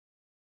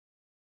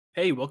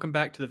Hey, welcome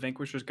back to the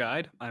Vanquisher's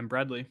Guide. I'm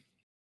Bradley.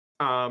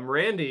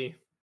 Randy,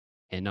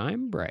 And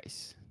I'm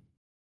Bryce.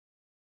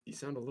 you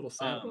sound a little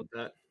sad about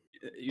that.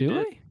 You Do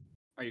did? I?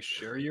 Are you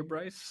sure you're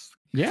Bryce?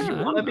 Yeah, You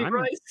want to be I'm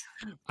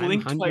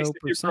Blink twice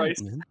if you're 100%,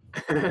 Bryce. man.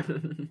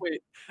 Bryce?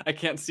 Wait, I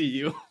can't see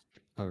you.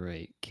 All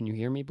right. Can you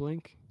hear me,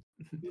 Blink?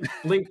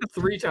 Blink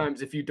 3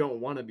 times if you don't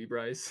want to be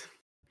Bryce.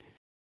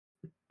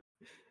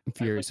 I'm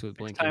furious with Six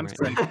blinking times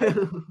right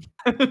now.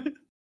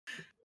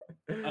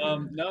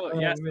 No, Oh,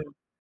 yeah. man.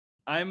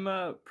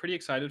 I'm pretty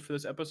excited for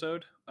this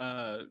episode.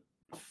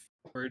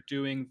 We're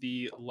doing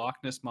the Loch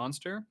Ness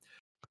Monster,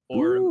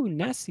 or Ooh,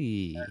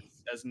 Nessie.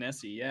 as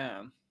Nessie,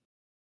 yeah.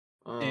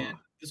 Oh, And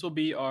this will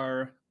be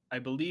I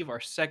believe, our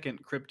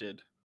second cryptid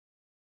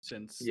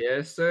since it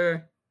yes,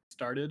 sir.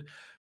 started.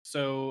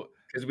 So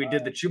Because we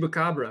did the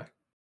Chupacabra.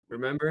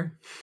 Remember?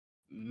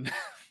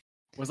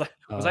 was I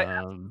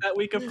absent that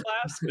week of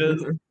class?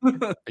 'Cause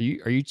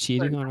Are you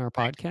cheating on our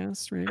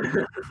podcast, Randy?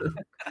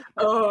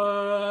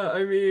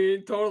 I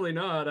mean, totally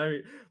not. I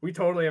mean, we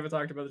totally haven't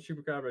talked about the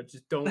Chupacabra.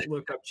 Just don't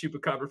look up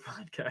Chupacabra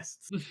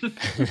podcasts.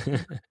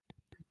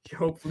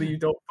 Hopefully, you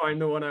don't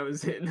find the one I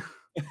was in.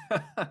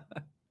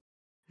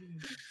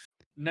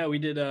 No, we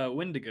did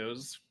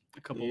Wendigos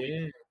a couple weeks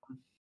Yeah. ago.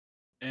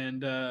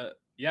 And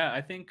yeah,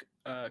 I think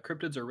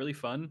cryptids are really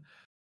fun.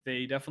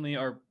 They definitely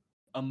are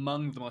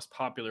among the most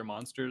popular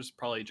monsters,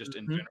 probably just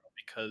in Mhm. general,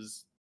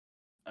 because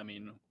I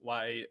mean,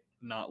 why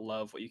not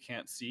love what you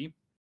can't see?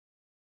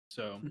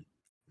 So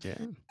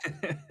Yeah.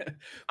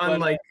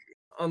 but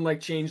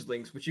Unlike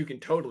changelings, which you can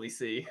totally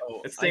see.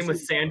 oh, It's I same with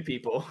see sand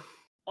people.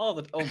 oh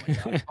my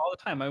god, all the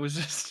time. I was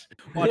just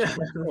watching Yeah.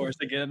 Star Wars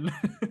again.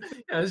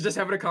 I was just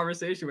having a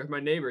conversation with my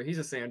neighbor. He's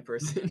a sand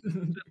person.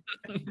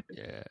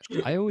 Yeah.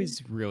 I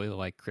always really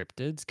like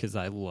cryptids because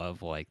I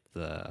love like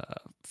the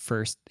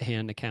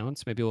first-hand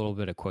accounts, maybe a little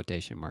bit of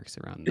quotation marks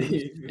around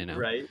those, you know.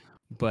 Right?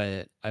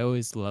 But I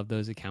always love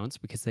those accounts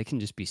because they can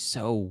just be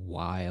so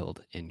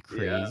wild and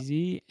Yeah.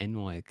 crazy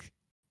and like,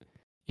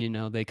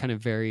 they kind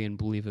of vary in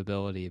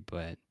believability,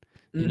 but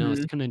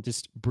it's Mhm. kind of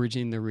just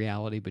bridging the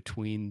reality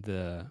between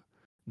the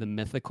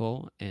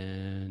mythical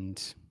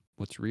and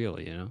what's real.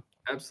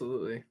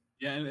 Absolutely.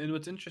 Yeah, and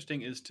what's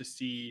interesting is to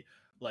see,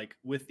 like,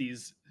 with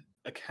these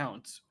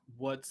accounts,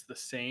 what's the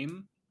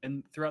same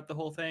and throughout the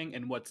whole thing,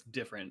 and what's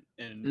different,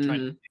 and trying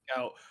to Mhm. pick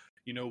out,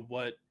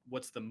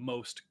 what's the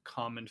most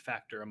common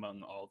factor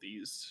among all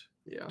these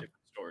Yeah.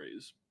 different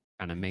stories.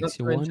 Kind of Not makes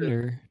to you mention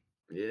wonder.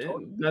 Yeah,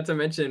 Totally. not to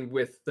mention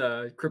with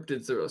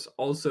cryptids, there's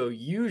also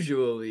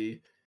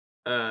usually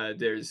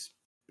there's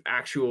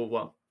actual,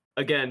 well,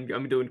 again,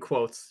 I'm doing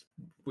quotes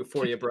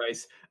for you,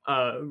 Bryce.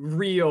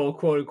 Real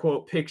quote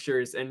unquote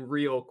pictures and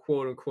real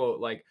quote unquote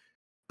like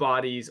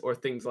bodies or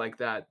things like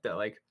that that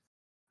like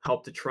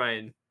help to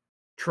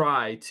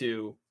try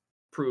to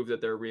prove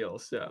that they're real.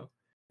 So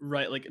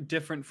Right, like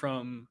different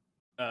from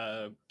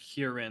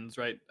Kieran's,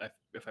 right?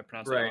 If I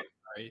pronounce that wrong, right,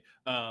 sorry.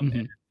 And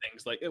Mhm.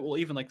 things like well,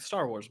 even like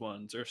Star Wars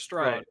ones or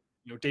Strahd,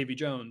 right, Davy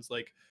Jones,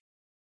 like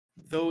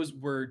those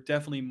were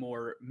definitely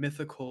more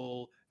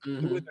mythical. hmm,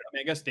 I mean,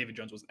 I guess David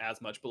Jones wasn't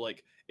as much, but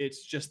like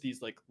it's just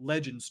these like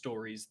legend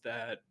stories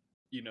that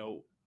you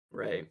know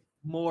right,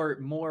 more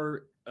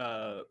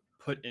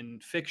put in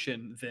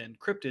fiction than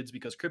cryptids,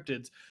 because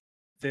cryptids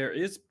there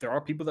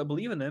are people that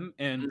believe in them,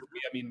 and mhm,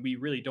 I mean we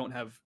really don't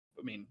have.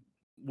 I mean,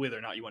 whether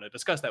or not you want to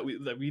discuss that,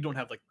 we don't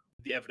have like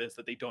the evidence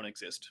that they don't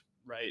exist,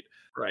 right?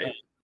 right.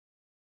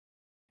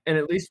 And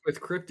at least with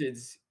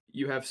cryptids,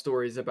 you have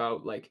stories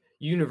about like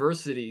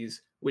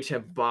universities which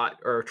have bought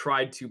or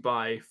tried to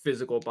buy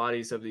physical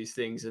bodies of these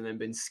things and then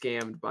been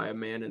scammed by a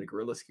man in a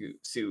gorilla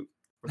suit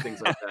or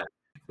things like that,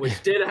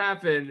 which did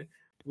happen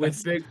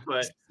with That's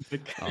Bigfoot.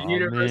 specific. The Oh man.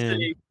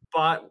 university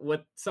bought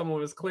what someone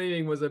was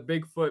claiming was a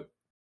Bigfoot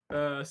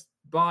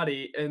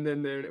body, and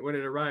then when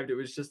it arrived, it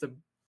was just a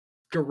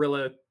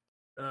gorilla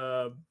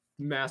uh,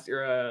 mask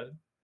or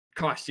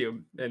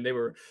costume, and they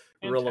were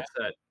real Fantastic.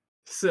 upset.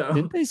 So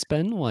Didn't they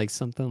spend like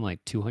something like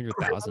it was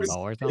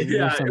 $200,000 on it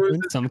or yeah,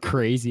 something? Some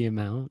crazy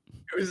amount.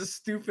 it was a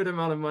stupid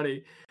amount of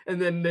money, and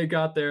then they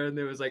got there and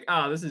it was like,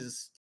 "Ah, this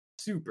is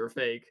super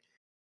fake."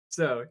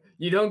 So,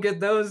 you don't get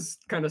those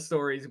kind of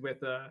stories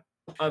with,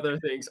 other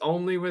things,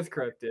 only with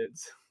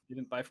cryptids. You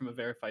didn't buy from a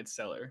verified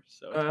seller,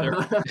 so they're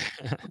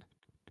Uh,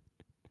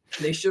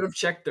 they should have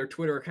checked their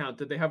Twitter account.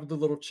 Did they have the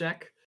little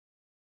check?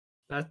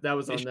 That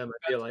was they on should them,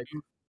 I go feel like.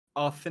 to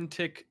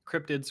authentic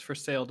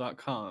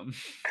cryptidsforsale.com.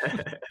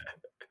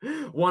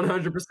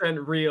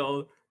 100%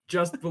 real.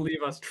 Just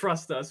believe us,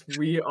 trust us.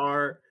 We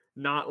are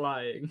not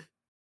lying.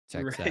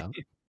 Checks Right. out.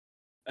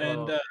 And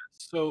Oh,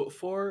 so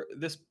for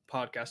this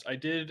podcast, I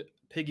did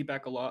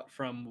piggyback a lot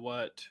from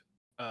what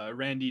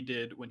Randy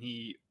did when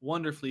he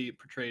wonderfully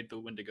portrayed the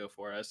Wendigo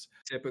for us.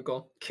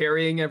 typical.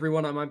 Carrying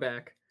everyone on my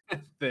back.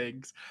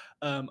 Things.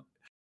 Um,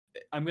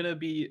 I'm going to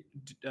be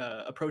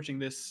approaching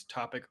this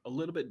topic a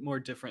little bit more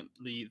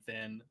differently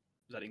than,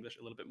 is that English?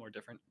 A little bit more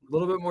different? A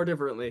little bit more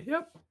differently.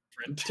 Yep.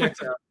 Different.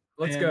 Checks out.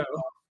 Let's And go.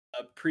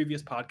 a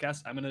previous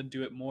podcast, I'm going to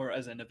do it more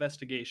as an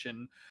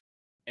investigation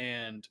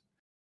and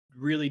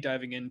really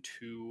diving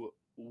into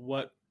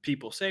what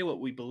people say, what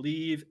we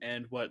believe,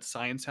 and what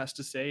science has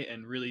to say,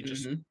 and really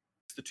just Mm-hmm.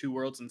 the two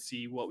worlds and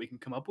see what we can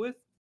come up with.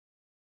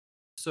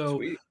 So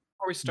Sweet.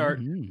 before we start,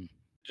 Mhm.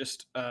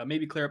 just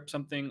maybe clear up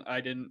something. I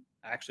didn't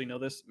actually know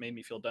this, made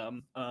me feel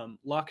dumb.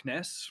 Loch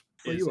Ness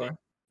Well, is you a are.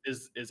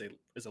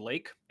 is a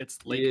lake.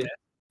 It's Lake Yeah. Ness,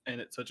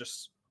 and it's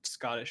just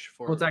Scottish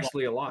Well, it's for Loch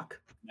actually a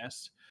lock.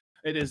 Ness.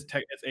 It's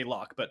a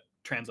loch, but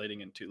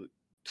translating into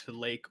to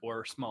lake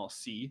or small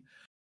sea.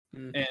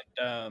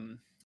 Mm.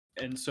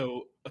 And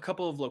so a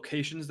couple of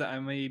locations that I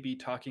may be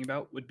talking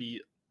about would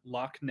be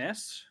Loch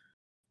Ness,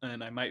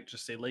 and I might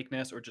just say Lake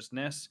Ness or just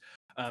Ness.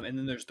 And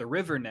then there's the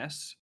River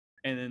Ness,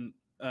 and then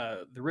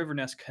the River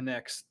Ness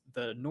connects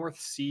the North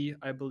Sea,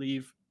 I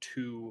believe,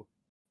 to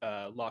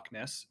Loch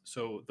Ness.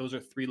 So those are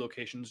three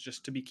locations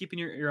just to be keeping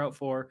your ear out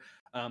for.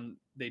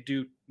 They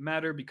do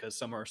matter because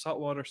some are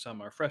saltwater,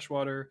 some are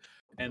freshwater,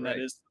 and that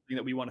Right. is something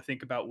that we want to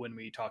think about when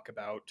we talk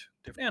about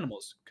different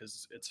animals,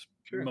 because it's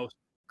Sure. most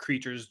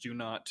creatures do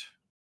not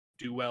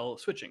do well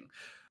switching.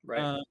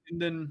 Right.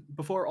 And then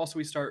before also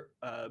we start,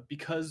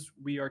 because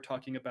we are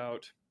talking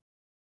about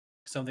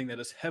something that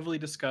is heavily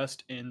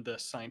discussed in the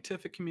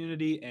scientific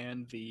community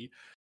and the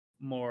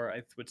more,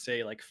 I would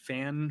say, like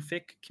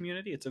fanfic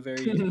community. It's a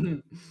very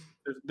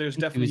there's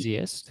definitely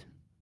Enthusiast.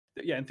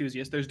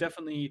 enthusiast. There's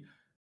definitely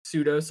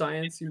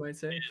Pseudoscience, you might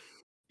say.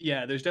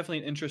 there's definitely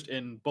an interest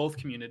in both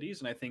communities,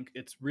 and I think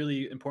it's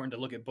really important to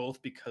look at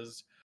both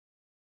because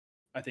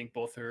I think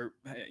both are,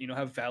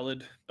 have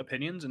valid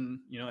opinions, and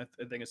I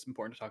think it's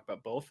important to talk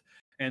about both.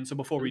 And so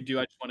before we do,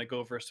 I just want to go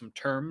over some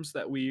terms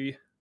that we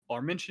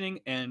are mentioning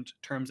and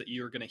terms that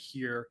you're going to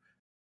hear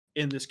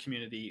in this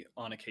community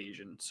on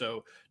occasion.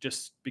 So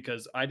just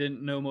because I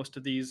didn't know most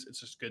of these, it's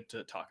just good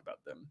to talk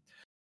about them.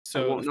 I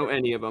So won't know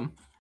any of them.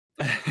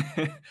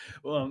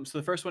 so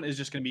the first one is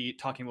just going to be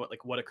talking about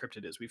like what a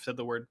cryptid is. We've said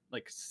the word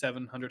like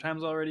 700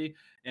 times already,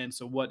 and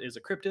so what is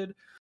a cryptid?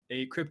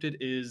 A cryptid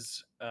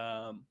is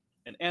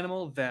an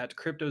animal that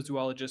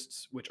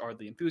cryptozoologists, which are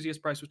the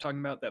enthusiast Bryce was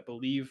talking about, that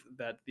believe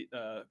that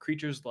the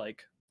creatures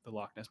like the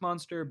Loch Ness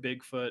Monster,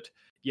 Bigfoot,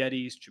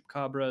 Yetis,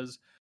 chupacabras,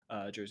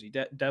 Jersey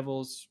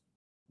devils,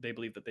 they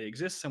believe that they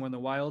exist somewhere in the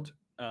wild,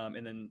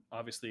 and then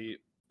obviously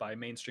by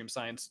mainstream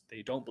science,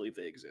 they don't believe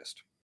they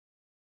exist.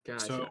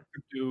 So, Gotcha.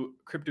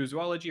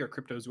 cryptozoology or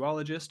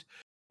cryptozoologist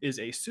is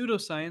a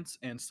pseudoscience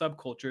and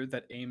subculture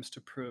that aims to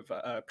prove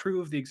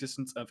the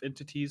existence of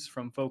entities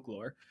from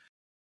folklore.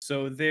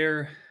 So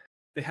they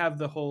have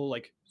the whole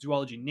like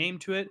zoology name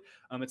to it.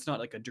 It's not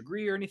like a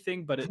degree or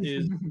anything, but it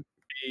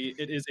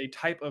is a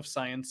type of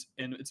science,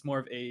 and it's more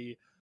of a,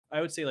 I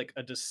would say, like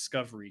a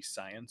discovery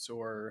science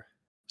or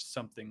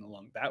something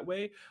along that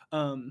way.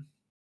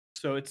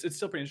 So it's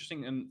still pretty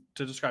interesting. And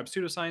to describe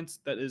pseudoscience,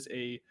 that is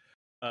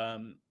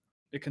um,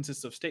 it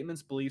consists of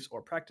statements, beliefs,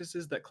 or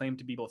practices that claim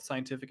to be both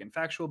scientific and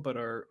factual, but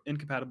are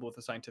incompatible with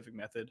the scientific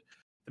method.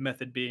 The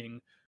method being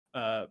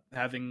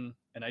having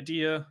an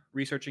idea,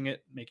 researching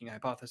it, making a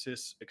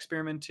hypothesis,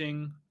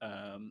 experimenting,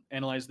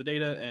 analyze the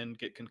data, and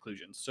get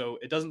conclusions. So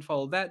it doesn't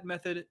follow that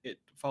method. It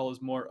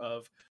follows more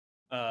of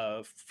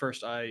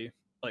first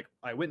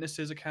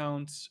eyewitnesses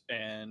accounts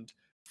and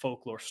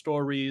folklore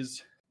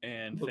stories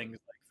and Bel- things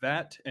like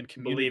that, and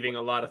community. Believing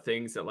a lot of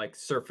things at like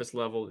surface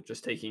level,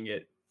 just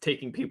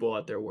taking people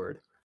at their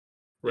word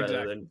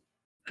rather Exactly.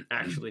 than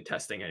actually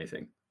testing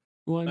anything.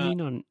 Well, I Uh,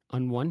 mean,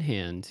 on one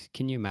hand,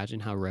 can you imagine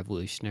how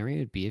revolutionary it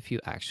would be if you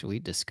actually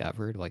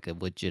discovered like a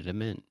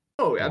legitimate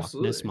Oh, Loch Ness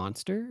absolutely.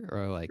 monster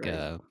or like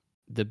Right.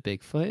 the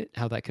Bigfoot?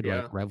 How that could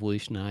like Yeah.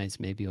 revolutionize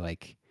maybe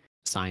like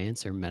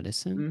science or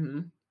medicine? Hmm.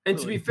 And to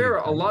Absolutely. be It'd be fair,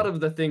 a lot incredible.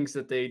 of the things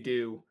that they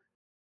do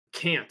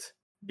can't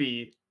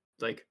be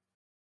like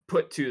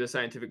put to the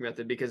scientific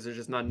method because there's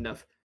just not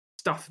enough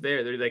stuff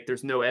there.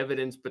 There's no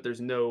evidence, but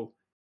there's no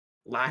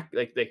lack.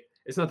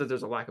 It's not that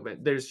there's a lack of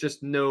it. There's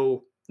just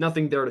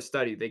nothing there to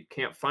study. They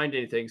can't find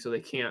anything, so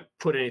they can't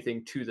put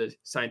anything to the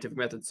scientific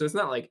method. So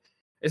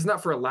it's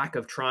not for a lack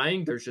of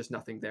trying. There's just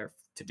nothing there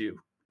to do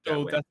that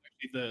So way. that's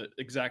actually the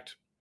exact,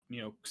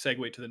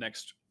 segue to the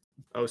next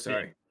Oh, big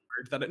sorry.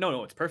 word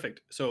no, it's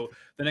perfect. So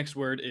the next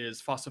word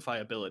is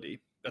falsifiability.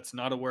 That's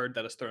not a word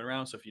that is thrown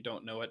around. So if you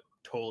don't know it,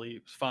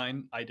 totally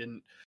fine. I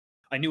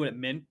knew what it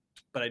meant,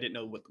 but I didn't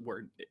know what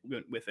word it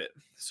went with it.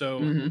 So,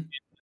 Hmm.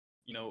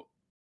 you know,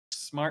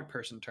 smart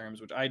person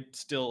terms, which I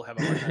still have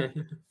a hard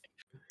time,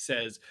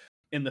 says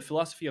in the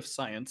philosophy of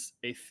science,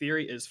 a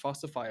theory is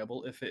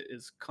falsifiable if it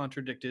is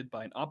contradicted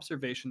by an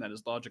observation that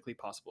is logically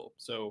possible.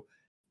 So,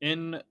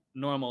 in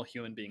normal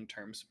human being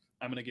terms,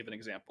 I'm going to give an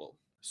example.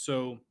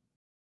 So,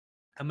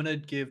 I'm going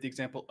to give the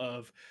example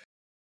of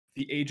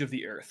the age of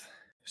the Earth.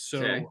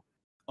 Okay. So,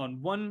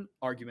 on one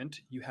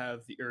argument, you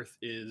have the Earth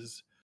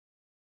is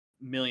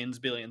millions,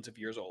 billions of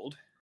years old,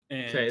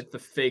 Okay. and It's the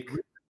fake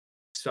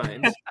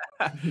science.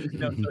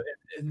 no,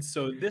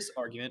 so this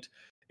argument,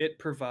 it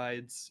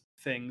provides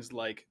things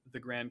like the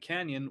Grand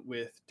Canyon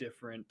with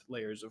different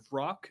layers of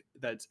rock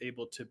that's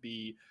able to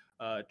be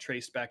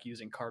traced back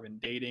using carbon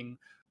dating,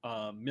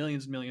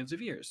 millions and millions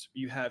of years.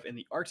 You have in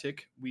the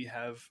Arctic, we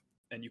have,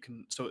 and you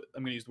can, so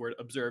I'm going to use the word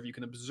observe. You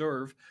can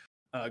observe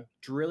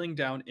drilling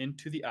down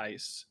into the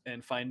ice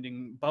and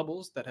finding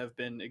bubbles that have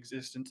been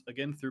existent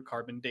again through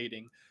carbon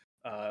dating,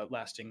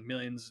 lasting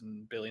millions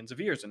and billions of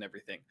years and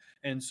everything.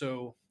 And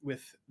so,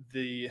 with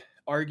the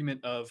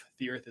argument of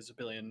the Earth is a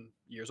billion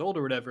years old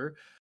or whatever,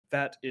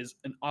 that is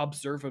an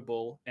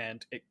observable,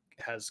 and it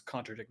has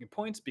contradicting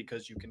points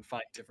because you can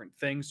find different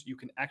things. You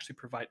can actually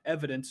provide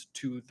evidence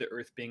to the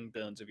Earth being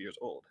billions of years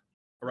old,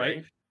 right?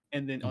 Right.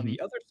 And then on Mhm.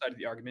 the other side of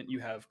the argument, you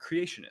have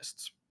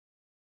creationists.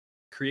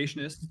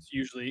 Creationists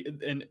usually,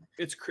 and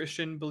it's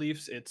Christian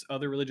beliefs, it's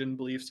other religion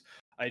beliefs.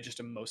 I just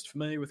am most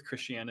familiar with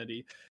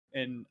Christianity,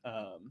 and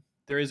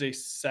there is a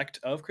sect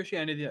of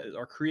Christianity that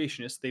are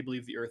creationists. They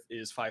believe the Earth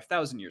is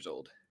 5,000 years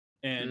old,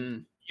 and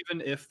Mm,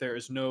 even if there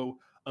is no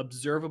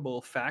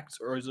observable facts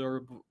or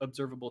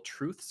observable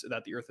truths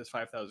that the Earth is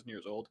 5,000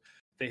 years old,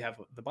 they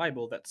have the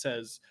Bible that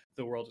says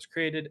the world is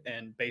created,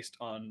 and based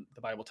on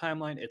the Bible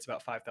timeline, it's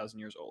about 5,000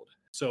 years old.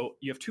 So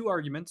you have two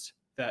arguments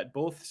that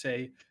both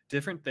say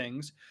different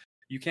things.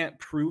 You can't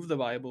prove the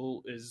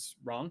Bible is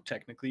wrong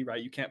technically,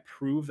 right? You can't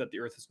prove that the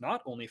Earth is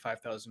not only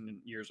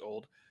 5,000 years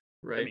old.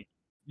 I right. mean,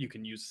 you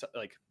can use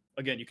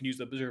again, you can use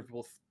the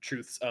observable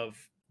truths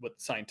of what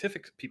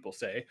scientific people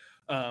say,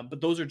 but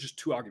those are just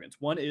two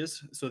arguments. One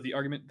is so the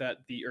argument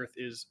that the Earth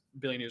is a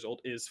billion years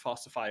old is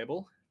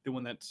falsifiable. The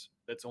one that's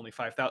only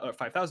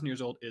 5,000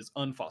 years old is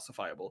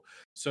unfalsifiable.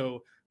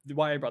 So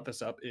why I brought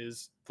this up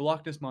is the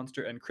Loch Ness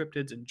Monster and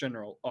cryptids in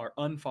general are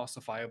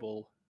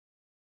unfalsifiable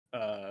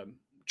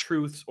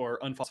truths or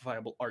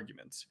unfalsifiable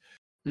arguments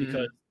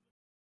because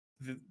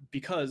Mm,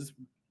 because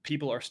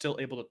people are still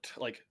able to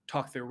like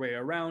talk their way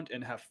around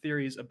and have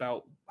theories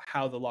about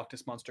how the Loch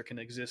Ness monster can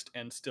exist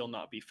and still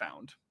not be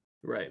found.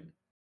 right.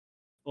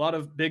 A lot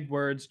of big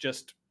words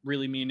just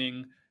really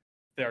meaning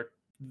there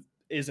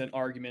is an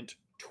argument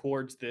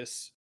towards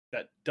this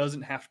that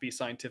doesn't have to be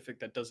scientific,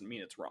 that doesn't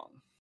mean it's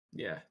wrong.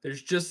 Yeah,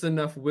 there's just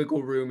enough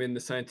wiggle room in the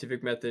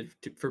scientific method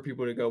for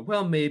people to go,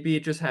 well, maybe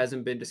it just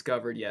hasn't been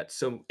discovered yet.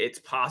 So it's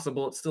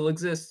possible it still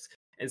exists.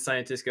 And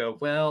scientists go,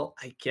 well,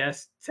 I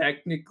guess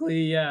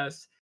technically,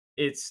 yes,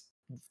 it's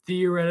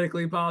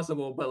theoretically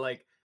possible, but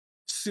like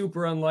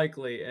super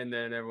unlikely. And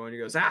then everyone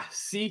goes, ah,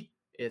 see,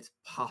 it's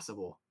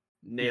possible.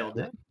 Yeah. Nailed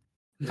Yeah. it.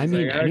 I It's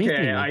like, mean,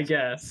 okay, I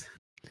guess.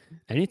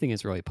 anything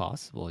is really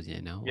possible,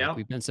 you know. Like Yeah,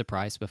 we've been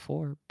surprised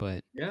before,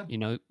 but yeah.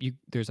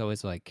 there's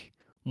always like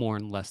more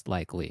and less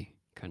likely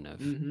kind of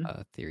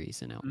Mm-hmm.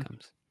 theories and Mhm.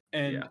 outcomes.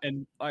 and Yeah,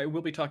 and I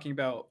will be talking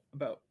about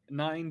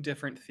 9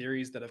 different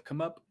theories that have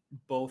come up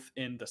both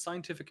in the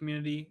scientific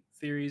community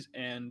theories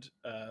and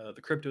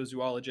the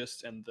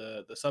cryptozoologists and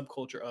the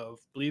subculture of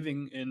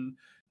believing in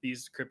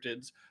these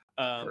cryptids,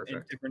 and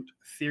perfect. different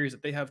theories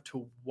that they have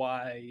to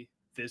why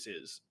this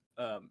is.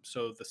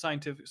 So the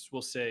scientists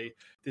will say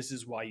this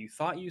is why you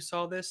thought you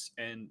saw this,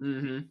 and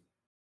Mm-hmm.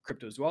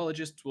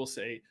 cryptozoologists will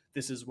say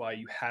this is why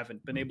you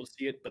haven't been able to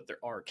see it, but there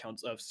are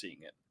accounts of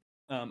seeing it.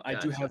 I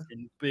do have Gotcha.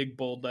 in big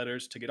bold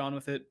letters to get on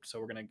with it, so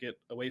we're gonna get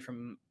away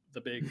from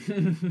the big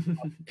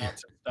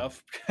nonsense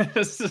stuff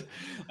because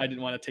I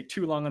didn't want to take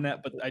too long on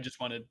that. But I just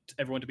wanted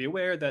everyone to be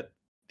aware that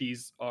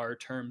these are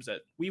terms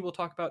that we will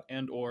talk about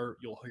and or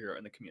you'll hear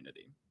in the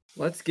community.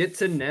 Let's get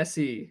to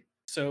Nessie.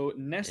 So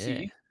Yeah.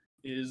 Nessie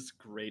is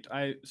great.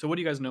 So what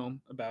do you guys know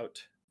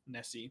about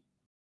Nessie?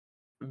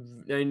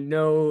 I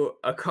know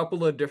a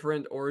couple of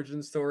different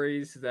origin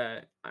stories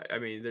that I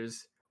mean,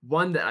 there's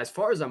one that, as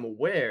far as I'm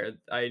aware,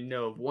 I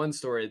know of one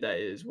story that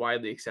is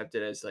widely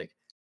accepted as like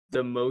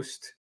the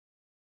most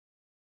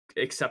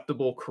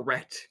acceptable,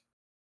 correct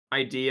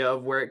idea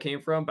of where it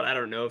came from, but I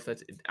don't know if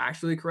that's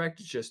actually correct.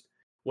 It's just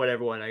what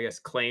everyone, I guess,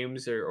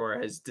 claims or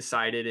has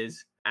decided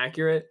is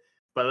accurate.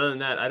 But other than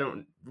that, I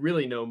don't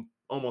really know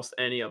almost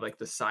any of like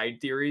the side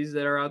theories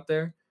that are out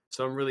there.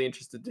 So I'm really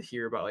interested to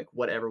hear about like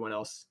what everyone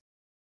else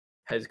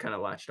has kind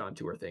of latched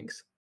onto or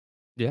thinks.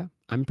 Yeah,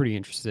 I'm pretty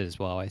interested as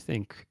well. I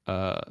think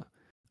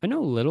I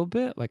know a little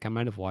bit. Like I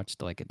might have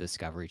watched like a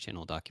Discovery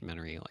Channel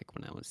documentary like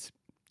when I was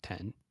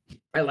 10.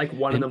 At like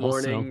 1 in And the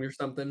also, morning or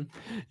something.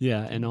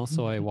 yeah, and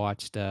also I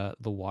watched The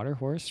Water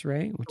Horse,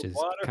 right? Which The is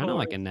water kind of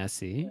like a horse.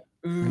 Nessie,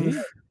 right?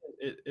 Oof.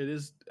 It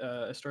is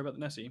a story about the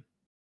Nessie.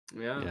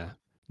 Yeah. Yeah.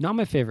 Not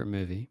my favorite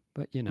movie,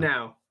 but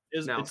Now,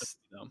 Is now, it's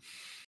a, no.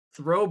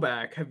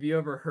 throwback. Have you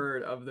ever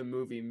heard of the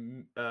movie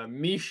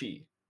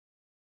Mishi?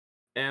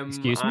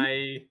 Excuse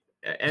me?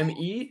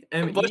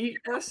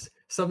 MES?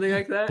 Something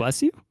like that?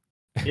 Bless you?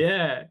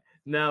 Yeah.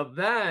 Now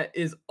that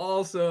is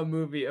also a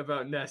movie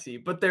about Nessie,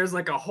 but there's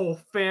like a whole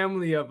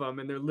family of them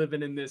and they're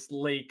living in this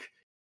lake.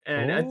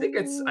 And I think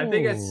it's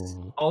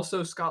Oh.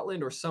 also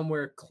Scotland or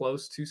somewhere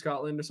close to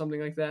Scotland or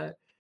something like that.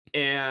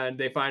 And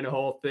they find a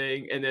whole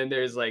thing and then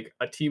there's like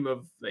a team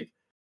of like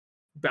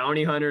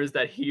bounty hunters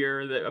that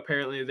hear that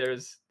apparently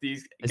there's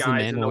these Is the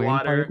guys in the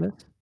Mandalorian part of water.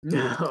 this?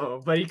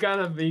 No, but he kind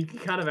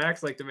of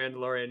acts like the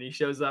Mandalorian. He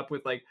shows up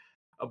with like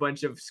a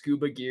bunch of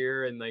scuba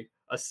gear and like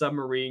a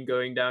submarine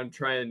going down,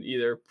 try and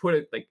either put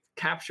it like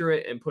capture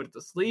it and put it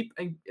to sleep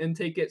and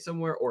take it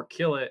somewhere or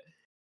kill it.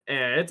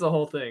 And it's a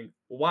whole thing.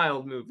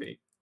 Wild movie.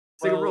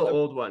 It's like a real Well,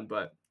 old one,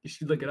 but you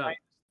should look it up.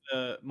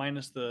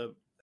 minus the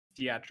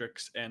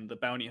theatrics and the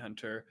bounty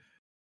hunter,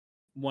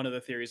 one of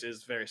the theories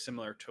is very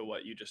similar to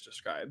what you just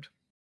described.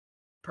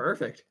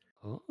 Perfect.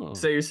 Oh.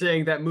 So you're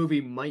saying that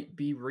movie might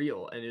be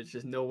real, and it's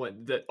just no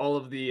one that all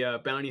of the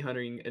bounty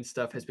hunting and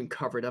stuff has been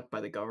covered up by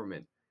the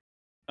government.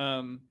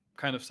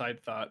 Kind of side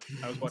thought.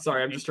 I was watching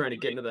Sorry, I'm just trying to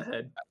get into the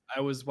head.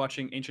 I was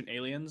watching Ancient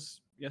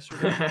Aliens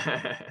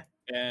yesterday,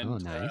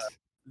 and Nice.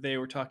 they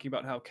were talking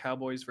about how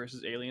Cowboys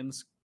versus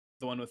Aliens,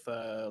 the one with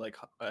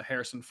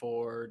Harrison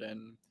Ford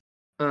and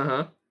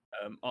Uh-huh.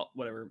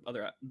 whatever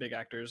other big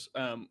actors.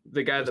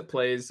 The guy was that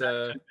plays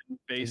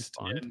based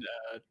Bond?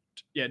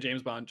 in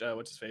James Bond.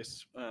 What's his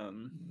face?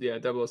 yeah,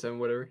 007,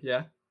 whatever.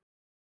 Yeah.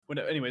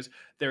 Anyways,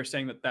 they were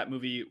saying that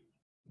movie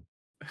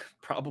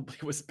probably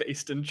was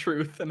based in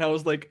truth, and I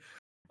was like,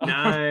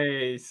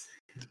 Nice.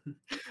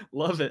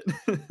 love it.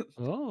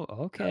 Oh,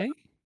 okay.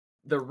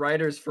 The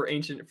writers for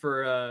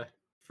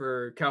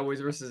Cowboys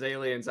versus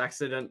Aliens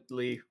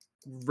accidentally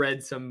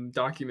read some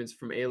documents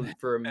from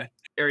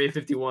Area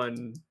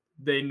 51.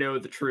 They know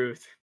the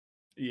truth.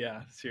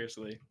 Yeah,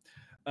 seriously.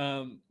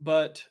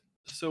 But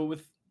so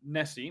with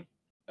Nessie,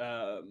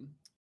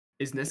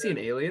 Is Nessie an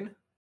alien?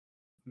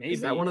 maybe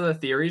Is that one of the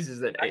theories? Is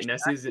that Actually-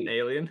 Nessie is an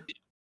alien?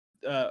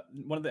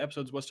 one of the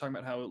episodes was talking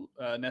about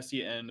how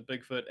Nessie and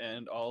Bigfoot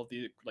and all of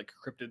the like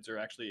cryptids are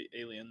actually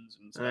aliens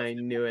and stuff. I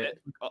knew it.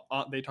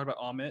 They talked about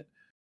Amit.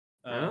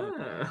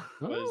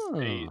 Was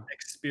a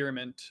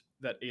experiment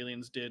that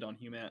aliens did on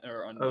human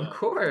or on. Of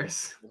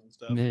course. and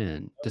stuff.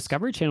 Man,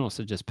 Discovery Channel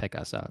should just pick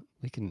us up.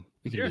 We can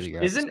do Seriously.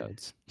 your Isn't-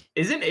 episodes.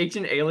 Isn't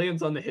Ancient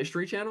Aliens on the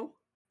History Channel?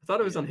 I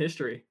thought it was Yeah. on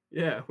History.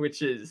 Yeah,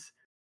 which is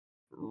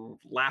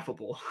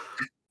laughable.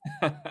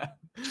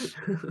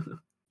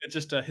 It's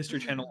just a History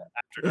Channel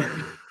after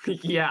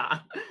dark, Yeah,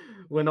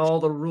 when all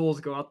the rules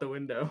go out the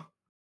window.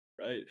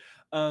 right?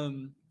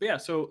 But yeah,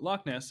 so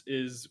Loch Ness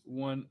is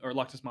Loch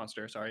Ness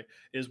Monster, sorry,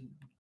 is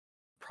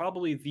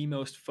probably the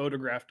most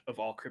photographed of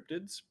all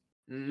cryptids.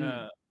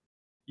 Mm,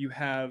 You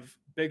have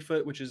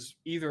Bigfoot, which is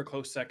either a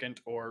close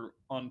second or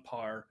on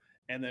par,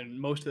 and then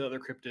most of the other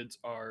cryptids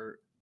are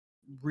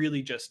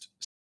really just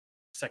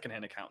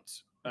secondhand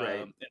accounts.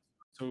 Right.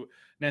 So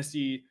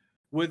Nessie,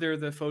 whether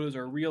the photos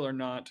are real or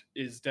not,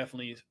 is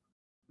definitely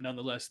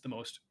nonetheless the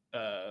most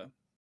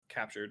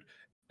captured.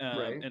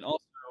 Right. And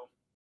also,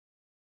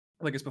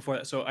 like it's before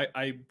that. So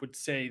I would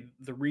say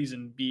the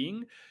reason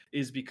being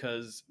is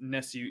because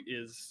Nessie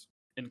is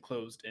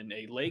enclosed in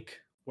a lake,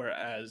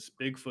 whereas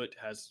Bigfoot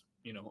has,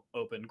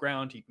 open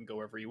ground. He can go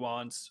wherever he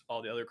wants.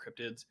 All the other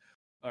cryptids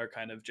are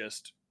kind of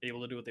just able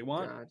to do what they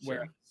want. Gotcha.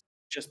 Whereas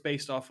just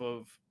based off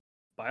of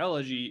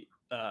biology,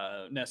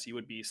 Nessie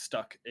would be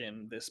stuck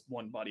in this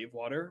one body of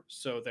water.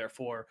 So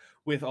therefore,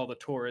 with all the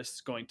tourists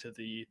going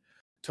to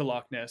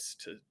Loch Ness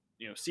to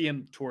see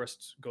him,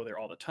 tourists go there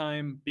all the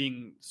time.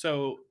 Being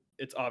so,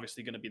 it's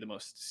obviously going to be the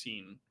most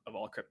seen of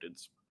all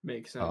cryptids.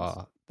 Makes sense.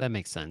 That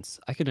makes sense.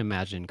 I could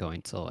imagine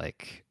going to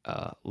like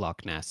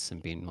Loch Ness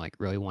and being like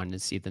really wanting to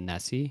see the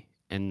Nessie,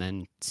 and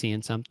then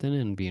seeing something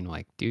and being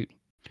like, dude,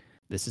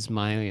 this is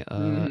my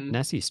Mhm.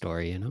 Nessie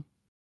story, you know?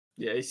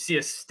 Yeah, you see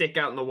a stick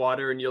out in the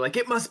water and you're like,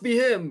 it must be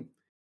him.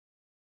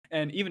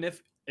 And even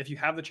if you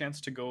have the chance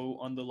to go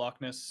on the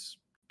Loch Ness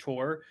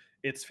tour,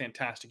 it's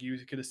fantastic. You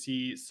get to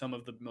see some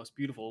of the most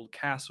beautiful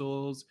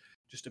castles,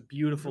 just a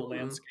beautiful Mhm.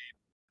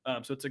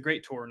 landscape. So it's a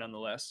great tour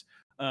nonetheless.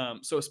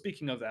 So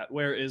speaking of that,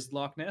 where is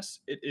Loch Ness?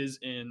 It is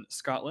in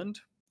Scotland,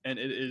 and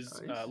it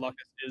is Nice. Loch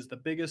Ness is the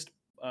biggest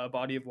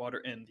body of water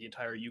in the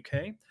entire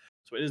UK.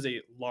 So it is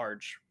a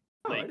large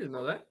Oh, I lake. didn't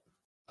know that.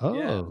 Oh,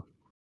 Yeah.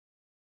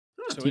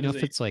 Huh. So do you it know is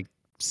if a it's like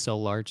so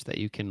large that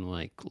you can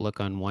like look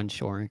on one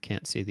shore and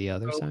can't see the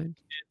other So side?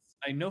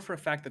 I know for a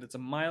fact that it's a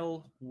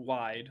mile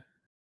wide,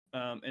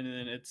 and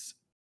then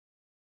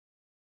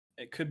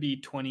it could be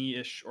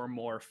 20-ish or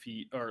more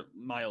feet or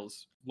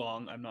miles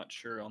long. I'm not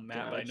sure on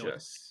that, but I know Gotcha.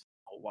 it's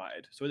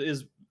wide. So it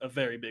is a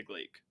very big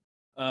lake.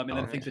 And then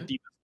I think Alright.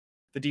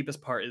 the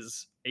deepest part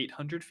is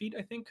 800 feet,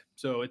 I think.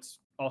 So it's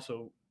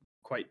also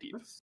quite deep.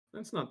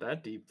 That's not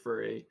that deep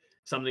for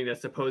something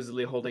that's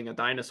supposedly holding a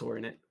dinosaur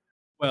in it.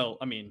 Well,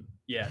 I mean,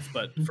 yes,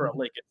 but for a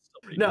lake, it's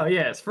still pretty No, deep.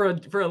 yes, for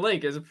a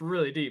lake, it's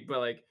really deep, but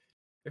like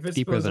if it's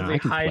Deeper than supposedly I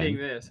can hiding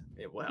swim. this,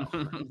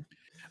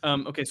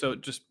 well, Okay, so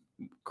just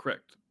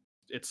correct.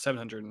 It's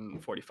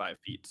 745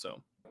 feet.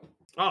 So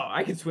oh,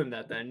 I can swim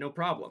that then, no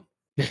problem.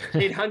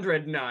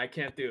 800, no, I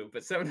can't do,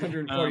 but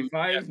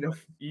 745, no,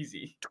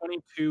 easy.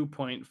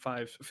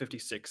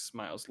 22.556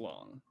 miles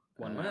long,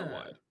 1 mile Ah.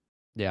 wide.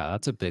 Yeah,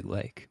 that's a big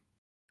lake.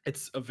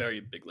 It's a very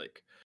big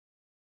lake.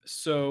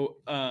 So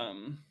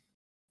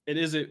it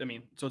is so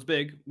it's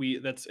big.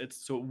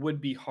 So it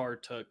would be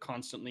hard to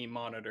constantly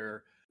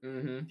monitor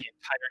Mm-hmm. the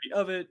entirety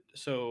of it.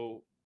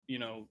 So,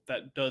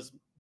 that does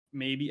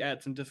maybe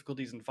add some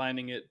difficulties in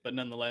finding it, but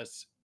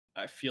nonetheless,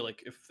 I feel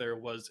like if there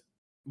was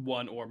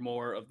one or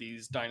more of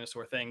these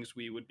dinosaur things,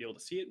 we would be able to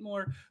see it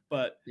more.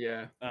 But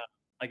Yeah.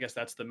 I guess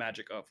that's the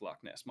magic of Loch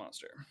Ness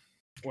Monster,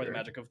 or the Sure.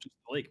 magic of just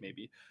the lake,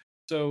 maybe.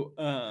 So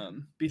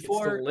It's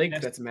before the lake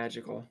Ness- that's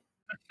magical.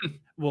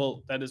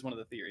 well, that is one of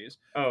the theories.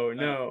 Oh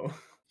no.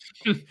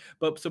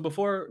 But so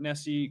before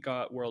Nessie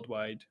got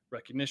worldwide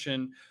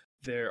recognition,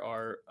 there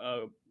are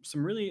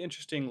some really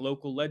interesting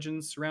local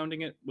legends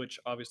surrounding it, which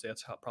obviously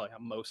that's probably how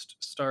most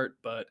start.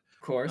 But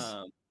Of course.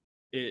 um,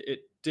 it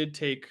did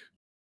take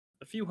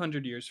a few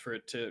hundred years for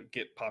it to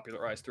get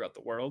popularized throughout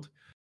the world,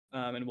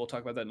 and we'll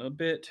talk about that in a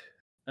bit.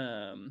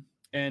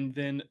 And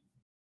then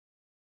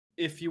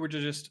if I were to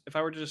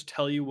just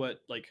tell you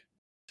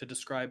to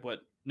describe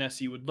what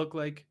Nessie would look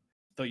like,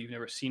 though you've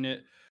never seen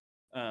it,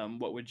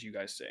 what would you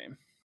guys say?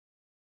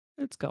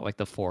 It's got like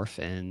the four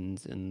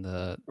fins and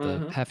the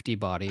Uh-huh. hefty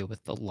body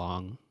with the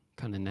long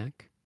kind of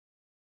neck.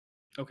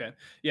 Okay,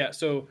 yeah.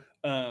 So,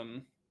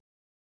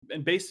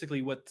 and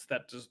basically,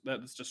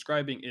 that's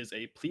describing is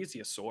a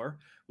plesiosaur,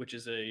 which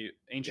is a Yeah,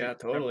 ancient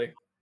totally.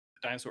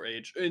 dinosaur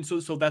age. And so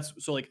that's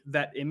so like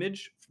that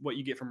image, what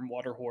you get from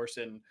water horse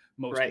and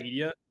most Right.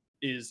 media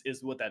is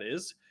what that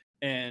is.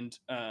 And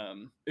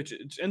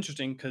it's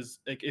interesting because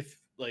like if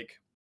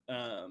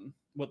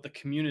what the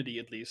community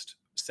at least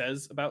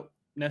says about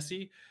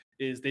Nessie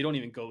is they don't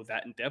even go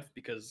that in depth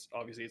because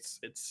obviously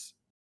it's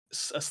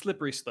a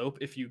slippery slope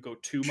if you go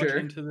too much Sure.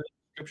 into the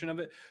description of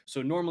it.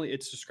 So normally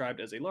it's described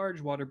as a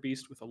large water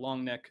beast with a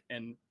long neck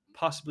and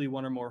possibly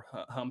one or more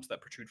humps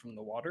that protrude from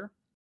the water.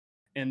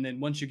 And then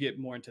once you get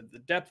more into the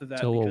depth of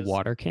that, So a because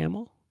water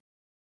camel?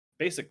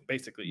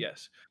 basically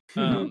yes,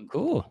 Oh, um,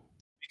 cool.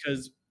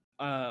 because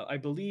I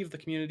believe the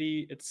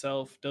community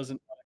itself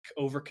doesn't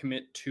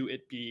overcommit to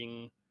it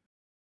being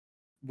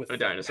A with like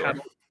dinosaur.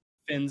 paddle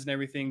fins and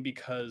everything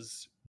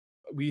because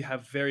we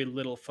have very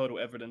little photo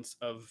evidence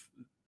of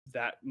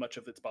that much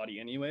of its body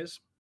anyways.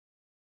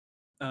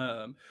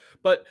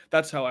 But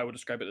that's how I would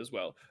describe it as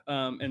well.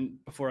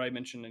 And before I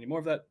mention any more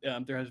of that,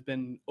 there has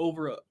been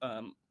over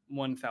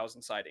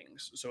 1,000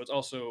 sightings, so it's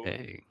also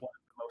Dang. one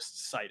of the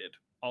most cited.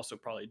 Also,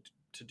 probably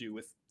to do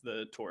with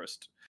the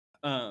tourist.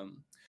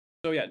 Um,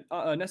 so yeah,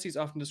 Nessie is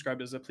often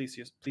described as a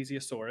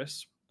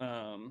plesiosaurus,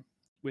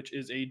 which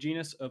is a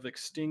genus of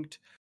extinct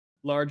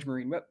large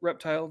marine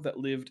reptile that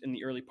lived in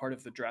the early part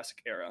of the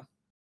Jurassic era.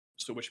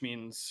 So, which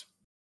means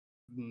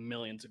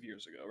millions of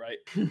years ago, right?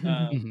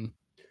 Uh, hmm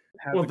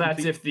have Well, a that's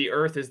complete if the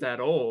Earth is that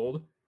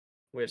old,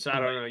 which I right.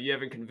 don't know. You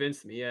haven't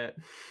convinced me yet.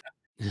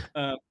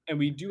 And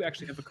we do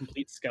actually have a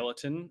complete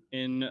skeleton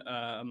in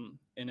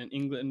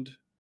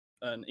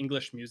an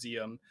English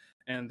museum,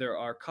 and there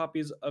are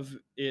copies of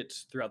it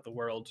throughout the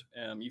world.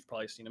 You've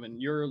probably seen them in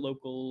your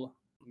local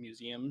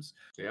museums,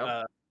 Yep.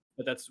 uh,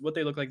 but that's what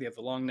they look like. They have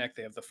the long neck,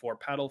 they have the four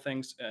paddle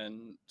things,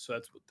 and so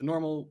that's what the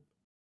normal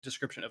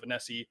description of a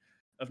Nessie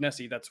of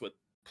Nessie. That's what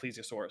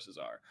plesiosauruses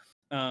are.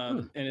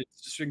 Huh. And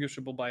it's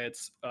distinguishable by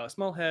its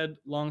small head,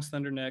 long,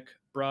 slender neck,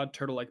 broad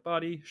turtle-like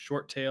body,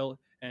 short tail,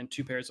 and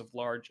two pairs of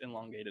large,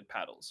 elongated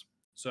paddles.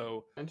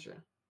 So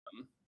Gotcha.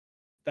 um,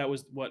 that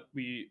was what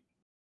we,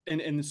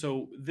 and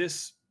so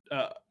this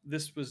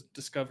was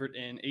discovered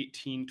in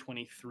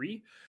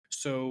 1823.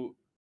 So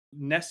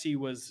Nessie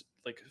was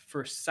like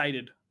first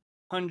sighted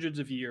hundreds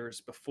of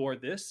years before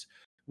this,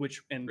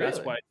 and that's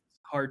Really? why it's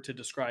hard to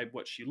describe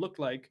what she looked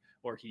like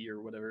or he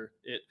or whatever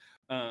it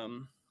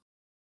um,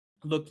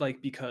 looked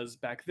like because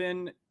back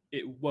then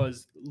it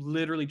was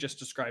literally just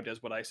described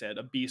as what I said,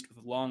 a beast with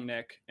a long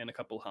neck and a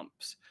couple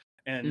humps.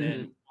 And Hmm.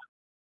 then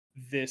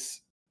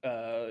this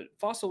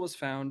fossil was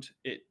found,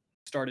 it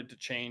started to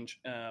change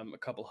a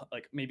couple,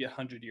 like maybe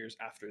 100 years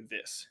after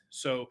this.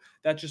 So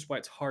that's just why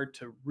it's hard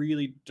to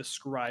really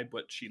describe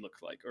what she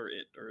looked like, or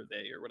it, or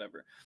they, or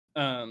whatever.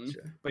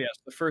 Sure. But yes,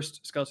 the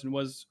first skeleton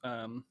was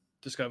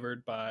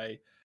discovered by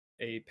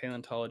a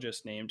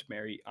paleontologist named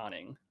Mary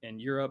Anning in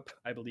Europe.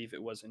 I believe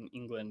it was in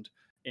England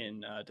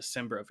in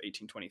December of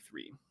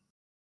 1823.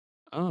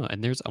 Oh,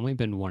 and there's only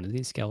been one of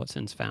these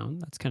skeletons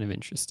found. That's kind of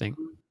interesting.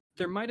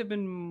 There might have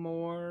been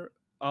more.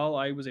 All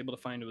I was able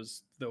to find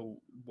was the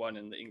one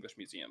in the English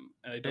Museum,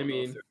 and I I don't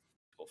know if mean, there's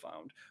people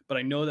found, but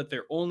I know that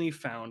they're only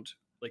found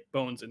like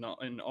bones in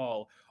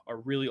all are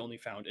really only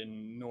found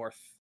in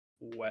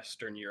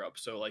northwestern Europe,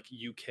 so like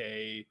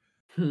UK,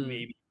 hmm.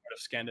 maybe part of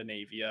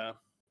Scandinavia,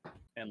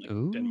 and like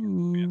Denmark.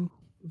 Ooh.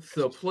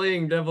 So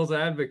playing devil's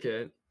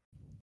advocate,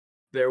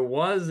 there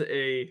was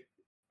a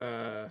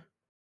uh,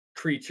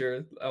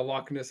 creature, a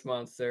Loch Ness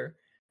monster.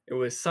 It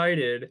was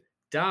sighted,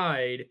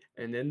 died,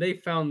 and then they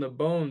found the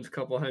bones a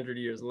couple hundred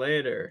years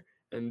later.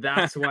 And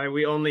that's why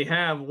we only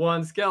have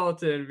one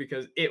skeleton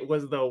because it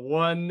was the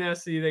one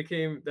Nessie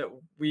that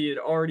we had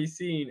already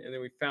seen, and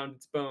then we found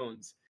its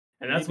bones.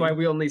 And that's why Maybe.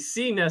 we only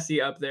see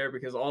Nessie up there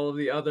because all of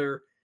the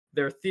other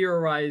their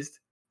theorized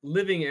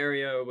living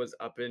area was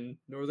up in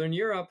Northern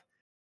Europe.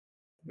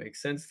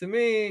 Makes sense to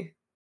me.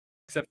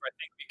 Except for I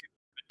think we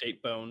could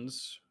date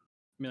bones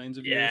millions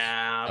of years.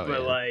 Yeah, Oh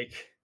but yeah.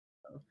 like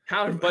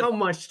how But how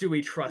much do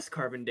we trust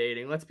carbon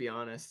dating? Let's be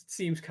honest. It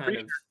seems kind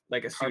pretty of sure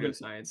like a carbon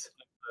pseudoscience.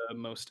 the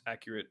most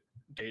accurate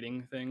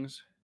dating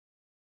things.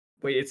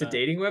 Wait, it's a Uh,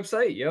 dating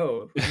website?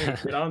 Yo, we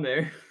might get on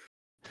there.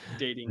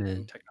 dating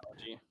Man.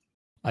 technology.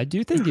 I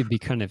do think it'd be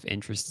kind of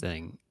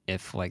interesting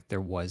if like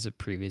there was a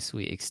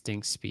previously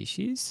extinct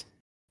species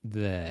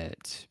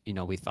that,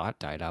 we thought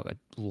died out a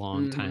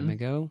long time Hmm.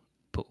 ago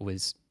but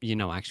was,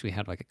 actually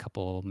had like a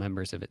couple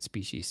members of its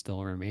species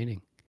still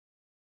remaining.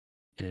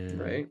 And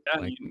Right. Yeah,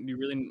 like, you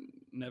really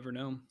never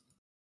know.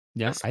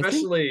 yeah, I think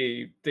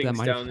Especially that things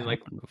might have down in like,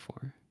 happened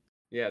before.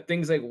 yeah,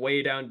 things like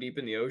way down deep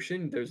in the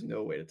ocean. There's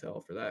no way to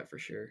tell for that for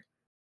sure.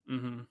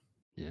 Hmm.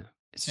 Yeah.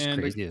 It's just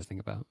And Like, crazy to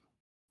think about.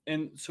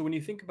 so when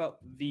you think about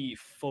the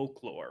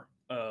folklore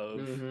of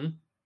mm-hmm.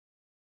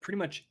 pretty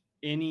much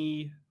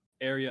any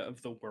area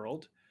of the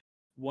world,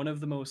 one of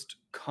the most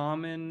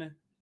common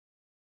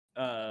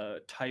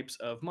types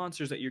of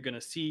monsters that you're going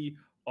to see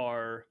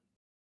are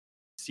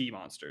sea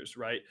monsters,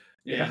 right?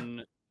 Yeah.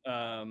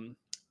 Um,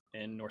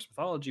 in Norse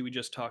mythology, we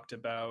just talked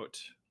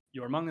about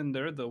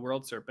Jormungandr, the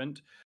world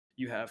serpent.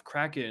 You have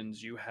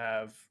krakens. You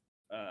have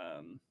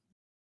um,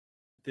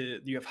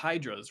 you have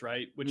hydras,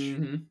 right? Which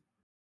Mm-hmm.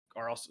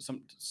 are also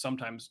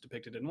sometimes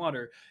depicted in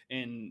water.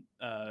 In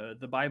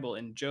the Bible,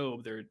 in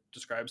Job, there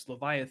describes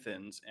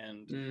leviathans,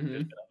 and there's Mm-hmm.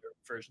 been other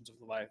versions of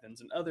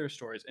leviathans and other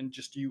stories. And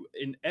just you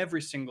in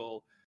every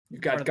single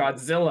You've part got of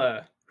the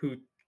Godzilla who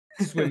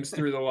swims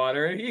through the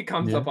water. He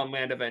comes Yeah. up on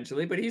land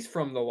eventually, but he's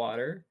from the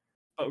water.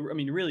 but I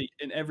mean, really,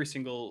 in every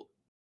single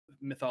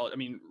mythology. I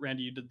mean,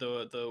 Randy, you did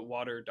the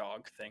water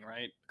dog thing,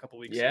 right? A couple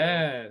weeks ago.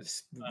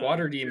 Yes,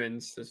 water Here.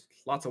 demons. There's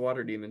lots of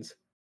water demons.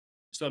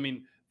 So I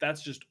mean,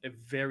 that's just a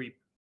very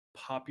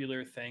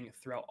popular thing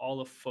throughout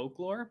all of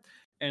folklore,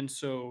 and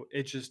so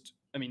it just,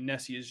 I mean,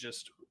 Nessie is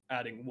just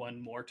adding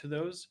one more to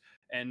those,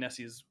 and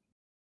Nessie is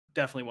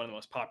definitely one of the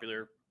most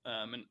popular.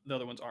 And the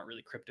other ones aren't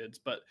really cryptids,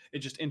 but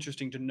it's just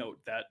interesting to note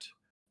that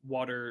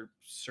water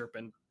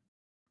serpent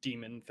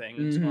demon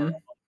things are Mm-hmm.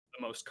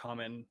 the most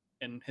common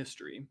in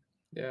history.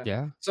 Yeah.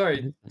 Yeah. That Sorry,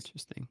 is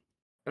interesting.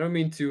 I don't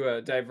mean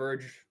to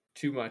diverge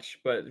too much,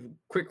 but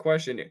quick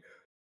question: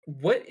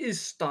 what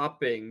is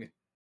stopping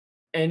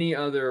any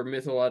other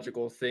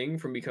mythological thing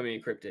from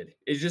becoming encrypted?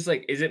 It's just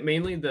like, is it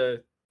mainly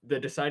the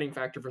deciding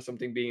factor for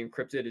something being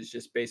encrypted is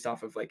just based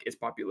off of like its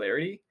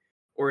popularity,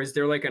 or is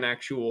there like an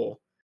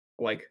actual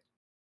like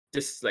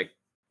just like,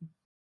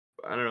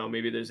 I don't know,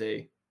 maybe there's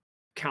a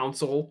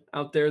council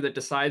out there that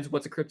decides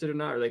what's encrypted or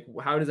not, or like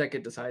how does that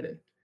get decided?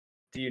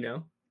 Do you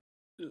know?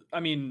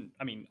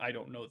 I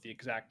don't know the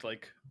exact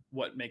like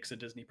what makes a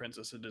Disney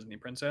princess a Disney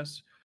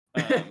princess.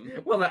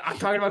 Well, I'm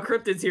talking about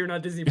cryptids here,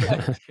 not Disney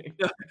princess.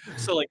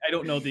 So like I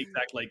don't know the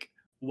exact like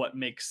what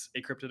makes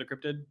a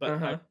cryptid, but I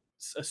Uh-huh.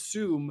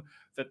 assume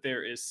that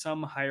there is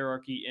some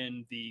hierarchy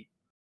in the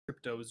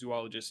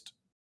cryptozoologist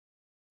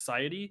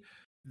society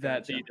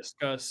that they Gotcha.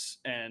 discuss,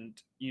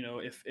 and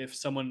if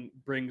someone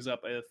brings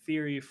up a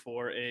theory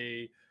for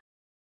a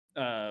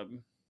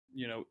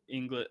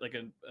English like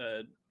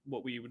a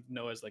what we would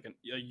know as like a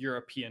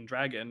European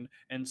dragon,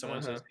 and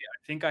someone says, Uh-huh. "Hey, I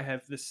think I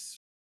have this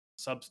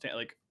substance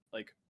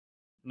like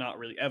not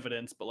really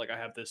evidence, but like I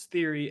have this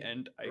theory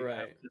and I have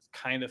Right. this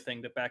kind of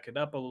thing to back it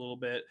up a little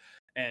bit,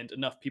 and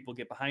enough people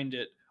get behind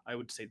it, I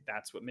would say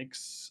that's what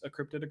makes a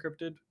cryptid a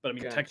cryptid. But I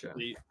mean, Gotcha.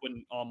 technically,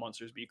 wouldn't all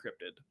monsters be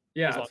cryptid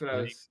Yeah, as long that's as what I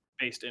they're was.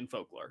 based in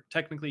folklore?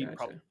 Technically,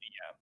 probably, Gotcha.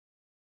 yeah.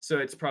 So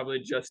it's probably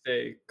just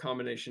a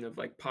combination of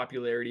like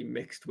popularity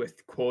mixed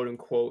with quote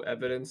unquote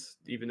evidence,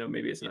 even though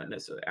maybe it's Yeah, not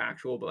necessarily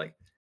actual, but like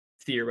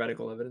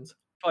theoretical evidence.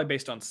 probably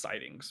based on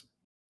sightings.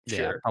 Yeah,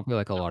 Sure. probably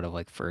like a lot of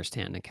like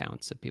firsthand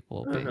accounts of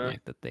people being Uh-huh.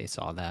 like that they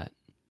saw that,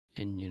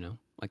 and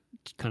like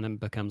kind of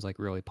becomes like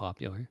really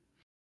popular.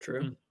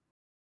 True. Mm.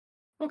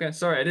 Okay.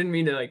 Sorry, I didn't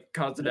mean to like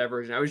cause the Nope.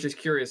 diversion. I was just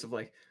curious of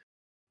like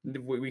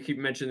we keep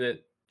mentioning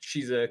that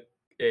she's a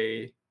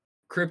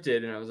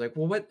cryptid, and I was like,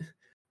 well,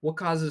 what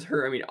causes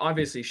her? I mean,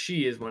 obviously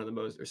she is one of the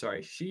most, or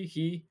sorry, she,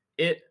 he,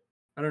 it.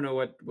 I don't know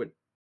what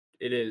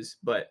it is,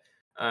 but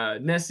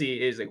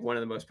Nessie is like one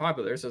of the most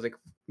popular. So it's like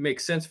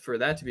makes sense for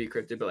that to be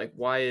cryptid, but like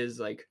why is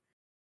like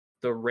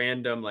the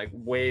random like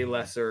way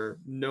lesser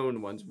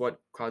known ones?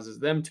 What causes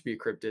them to be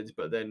cryptids,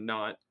 but then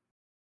not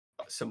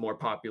some more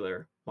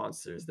popular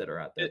monsters that are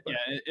out there? But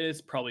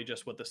It's probably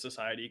just what the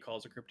society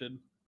calls a cryptid,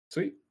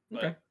 sweet,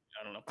 but okay,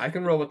 I don't know. I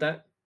can roll with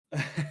that.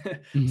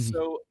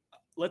 So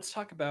let's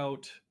talk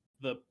about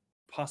the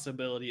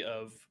possibility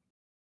of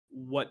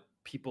what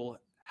people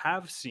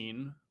have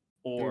seen,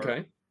 or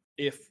Okay,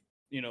 if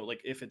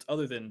like if it's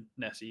other than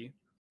Nessie,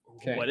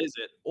 what okay, is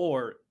it?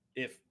 Or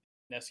if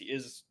Nessie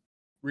is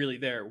really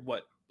there,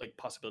 what like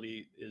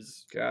possibility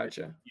is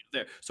gotcha.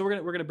 there? So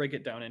we're gonna break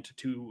it down into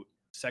two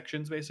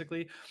sections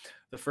basically.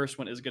 The first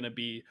one is going to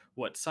be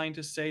what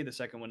scientists say. The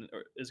second one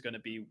is going to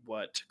be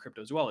what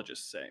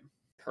cryptozoologists say.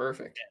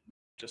 Perfect.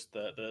 Just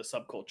the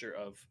subculture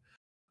of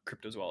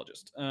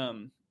cryptozoologists.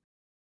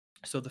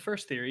 So the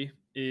first theory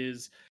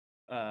is,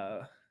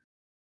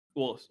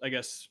 well, I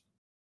guess,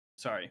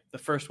 sorry, the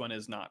first one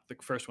is not. The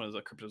first one is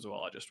a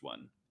cryptozoologist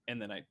one,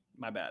 and then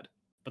my bad.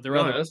 But there are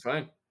No, other that's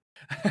fine.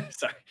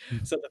 sorry.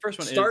 So the first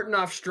one is Starting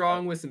off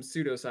strong with some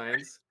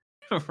pseudoscience.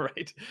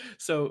 right.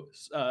 So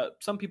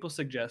some people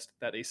suggest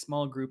that a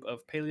small group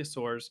of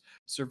paleosaurs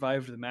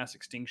survived the mass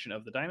extinction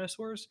of the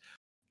dinosaurs,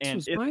 This and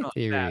was if my not that,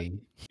 theory.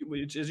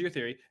 which is your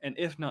theory, and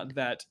if not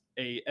that,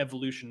 a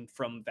evolution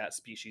from that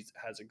species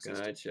has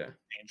existed, Gotcha.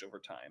 change over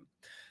time.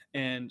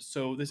 And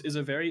so this is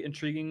a very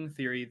intriguing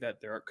theory that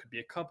could be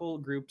a couple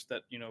groups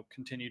that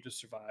continue to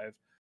survive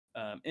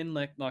in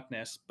Loch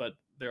Ness, but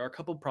there are a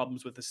couple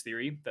problems with this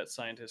theory that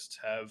scientists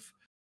have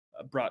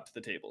brought to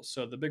the table.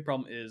 So the big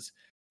problem is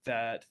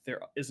that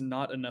there is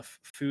not enough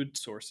food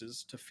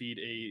sources to feed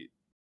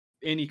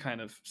any kind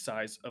of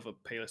size of a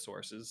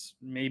paleosaurus,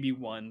 maybe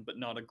one, but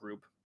not a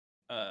group.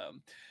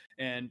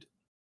 And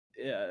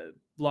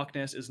Loch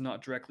Ness is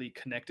not directly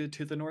connected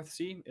to the North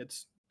Sea. It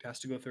has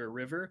to go through a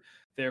river.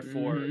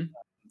 Therefore,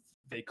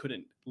 they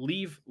couldn't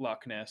leave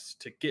Loch Ness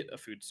to get a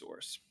food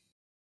source.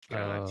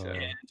 Gotcha.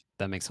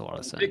 That makes a lot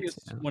of sense.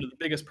 One of the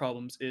biggest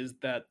problems is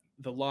that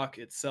the loch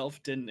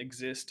itself didn't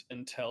exist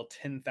until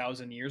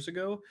 10,000 years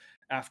ago,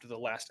 after the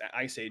last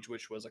ice age,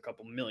 which was a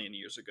couple million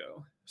years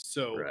ago.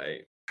 So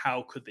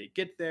how could they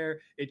get there?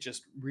 It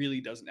just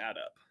really doesn't add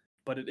up.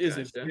 But it is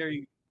a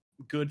very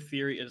good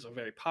theory. It is a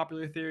very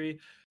popular theory.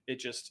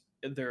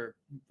 There are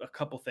a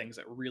couple things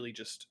that really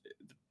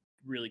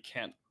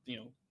can't,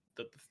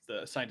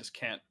 the scientists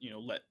can't,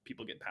 let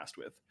people get past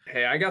with.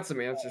 Hey, I got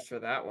some answers for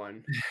that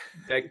one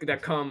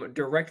that come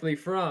directly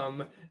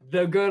from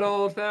the good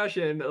old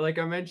fashioned, like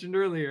I mentioned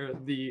earlier,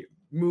 the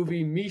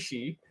movie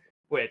Mishi,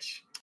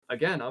 which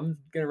again, I'm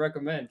going to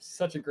recommend.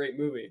 Such a great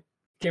movie.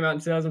 Came out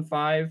in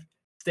 2005,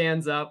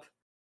 stands up.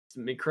 It's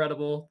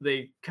incredible.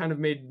 They kind of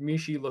made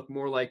Mishi look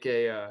more like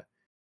a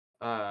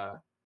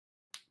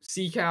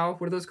sea cow.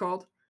 What are those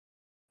called?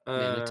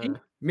 Manatee?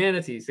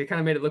 Manatees. They kind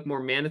of made it look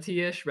more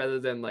manatee-ish rather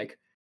than like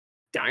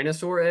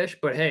dinosaur-ish,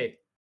 but hey,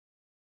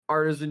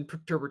 art is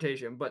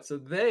interpretation. But so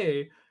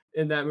they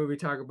in that movie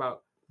talk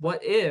about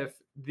what if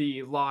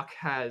the loch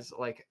has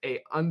like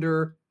a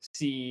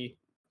undersea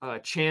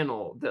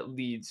channel that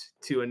leads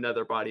to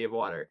another body of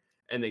water,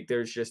 and like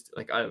there's just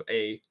like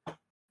a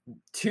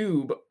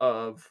tube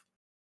of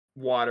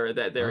water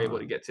that they're able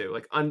to get to,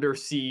 like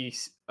undersea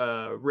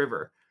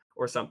river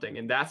or something,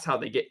 and that's how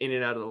they get in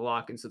and out of the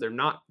loch, and so they're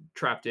not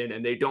trapped in,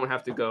 and they don't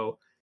have to go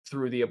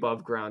through the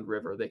above ground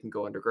river. They can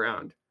go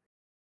underground.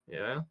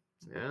 Yeah.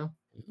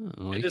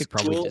 Well, you could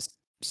probably just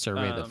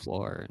survey the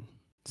floor.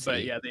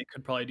 But yeah, they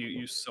could probably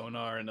use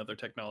sonar and other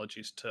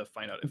technologies to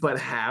find out. But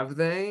have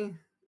they?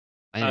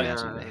 I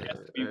imagine they have.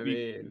 I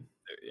mean,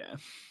 yeah.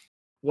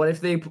 What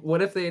if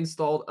they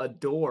installed a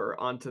door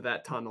onto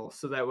that tunnel,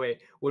 so that way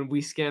when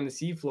we scan the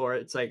seafloor,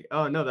 it's like,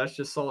 oh no, that's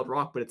just solid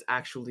rock, but it's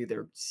actually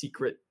their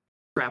secret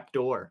trap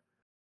door,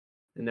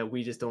 and that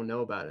we just don't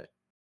know about it.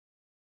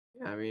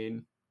 I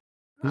mean,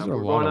 these are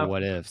a lot of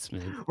what ifs,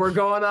 man. We're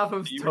going off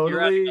of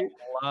totally a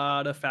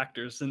lot of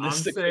factors in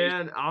this.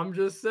 I'm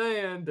just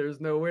saying,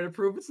 there's no way to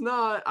prove it's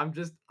not.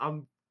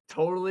 I'm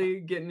totally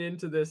getting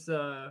into this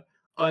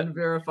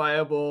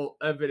unverifiable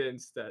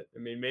evidence that, I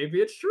mean,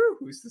 maybe it's true.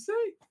 Who's to say?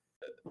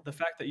 The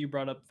fact that you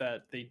brought up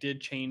that they did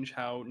change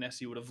how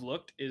Nessie would have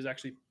looked is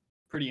actually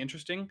pretty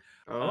interesting.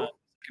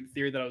 The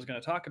theory that I was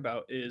going to talk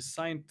about is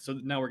science. So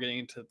now we're getting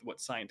into what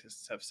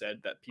scientists have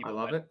said that people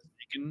might have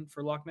mistaken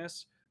for Loch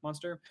Ness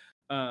Monster.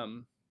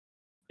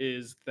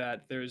 Is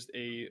that there's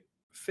a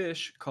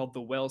fish called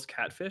the Wells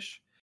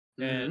catfish,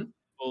 and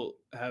people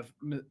have.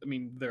 I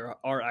mean, there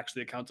are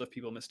actually accounts of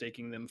people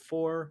mistaking them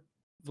for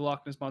the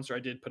Loch Ness Monster. I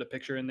did put a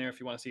picture in there if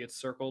you want to see. It's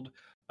circled.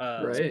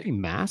 It's pretty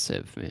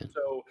massive, man.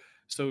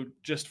 So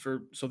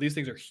these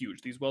things are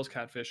huge. These Wells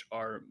catfish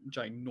are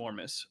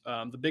ginormous.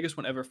 The biggest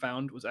one ever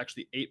found was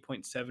actually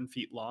 8.7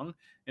 feet long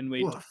and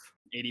weighed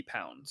 80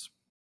 pounds.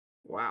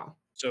 Wow.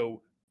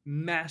 So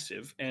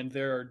massive. And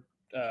there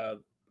are,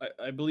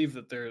 I believe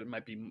that there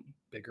might be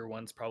bigger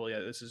ones. Probably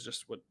this is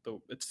just what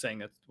it's saying.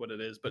 That's what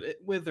it is. But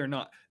whether or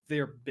not,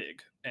 they're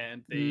big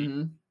and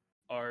they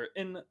are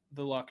in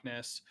the Loch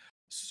Ness.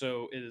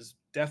 So it is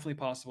definitely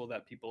possible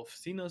that people have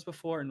seen those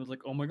before and was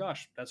like, oh my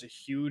gosh, that's a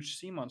huge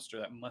sea monster.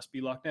 That must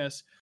be Loch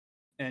Ness.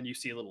 And you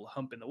see a little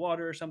hump in the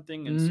water or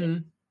something. And so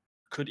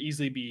could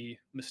easily be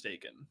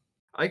mistaken.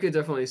 I could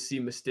definitely see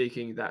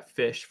mistaking that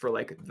fish for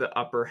like the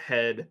upper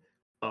head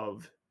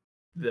of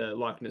the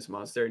Loch Ness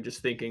Monster and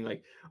just thinking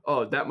like,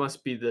 oh, that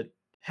must be the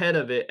head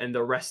of it. And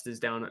the rest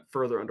is down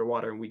further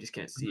underwater and we just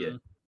can't see it.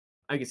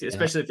 I can see it,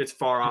 especially if it's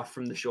far off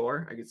from the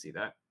shore. I can see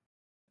that.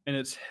 And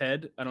its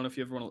head, I don't know if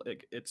you ever want to,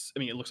 like,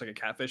 it looks like a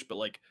catfish, but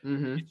like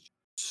it's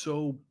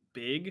so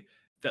big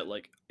that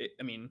like it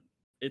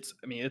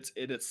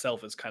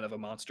itself is kind of a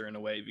monster in a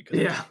way because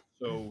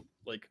it's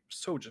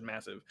so just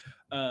massive.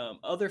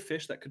 Other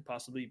fish that could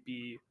possibly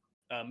be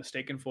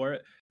mistaken for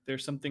it,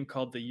 there's something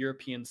called the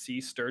European sea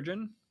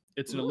sturgeon.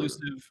 It's an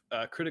elusive,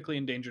 critically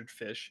endangered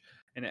fish,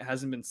 and it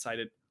hasn't been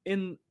sighted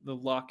in the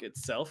loch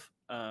itself,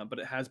 but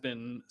it has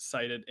been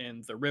sighted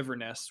in the River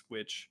Ness,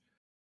 which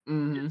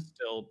it's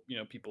still,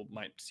 people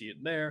might see it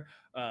there.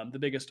 The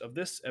biggest of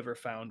this ever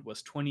found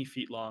was 20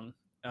 feet long.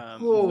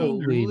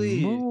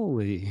 Holy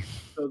moly!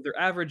 So their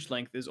average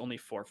length is only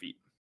 4 feet,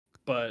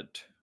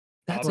 but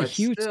that's a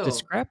huge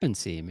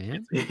discrepancy,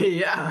 man.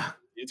 Yeah,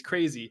 it's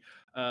crazy.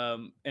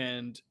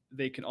 And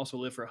they can also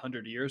live for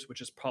 100 years,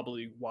 which is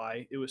probably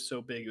why it was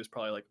so big. It was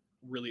probably like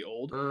really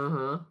old.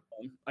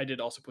 I did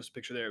also post a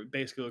picture there. It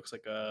basically looks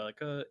like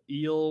a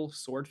eel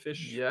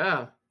swordfish.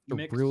 Yeah. a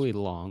mix, really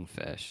long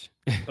fish.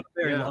 but a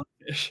very Yeah. long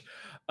fish.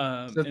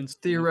 So And so,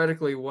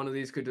 theoretically, one of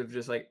these could have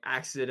just like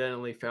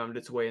accidentally found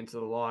its way into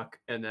the loch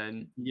and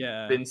then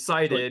yeah, been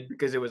so, like, sighted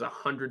because it was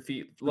 100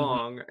 feet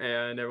mhm, long,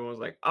 and everyone was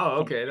like,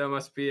 "Oh, okay, that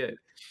must be it."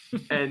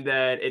 And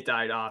then it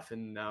died off,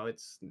 and now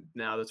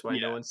that's why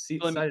no yeah. one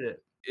So, I mean, sighted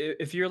it.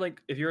 if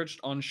you're just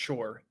on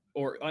shore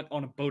or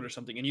on a boat or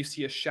something, and you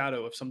see a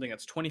shadow of something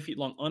that's 20 feet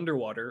long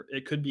underwater,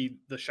 it could be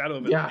the shadow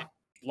of it Yeah,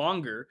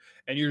 longer,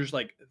 and you're just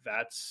like,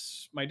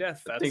 "That's my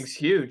death. that That's thing's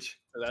huge.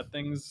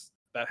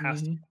 that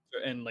has to Hmm.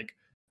 be," and, like,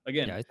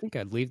 Yeah, again, I think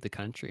I'd leave the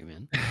country,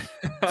 man.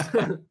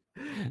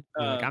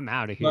 Be like, um, I'm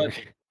out of but here.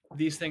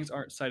 these things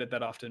aren't cited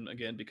that often,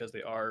 again, because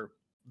they are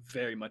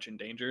very much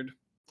endangered.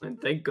 And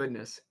thank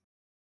goodness.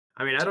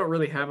 I mean, I don't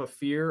really have a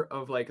fear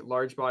of like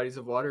large bodies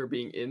of water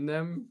being in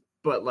them,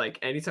 but like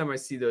anytime I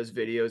see those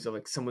videos of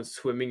like someone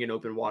swimming in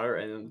open water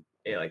and then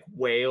a like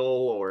whale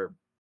or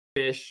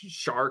fish,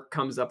 shark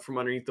comes up from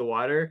underneath the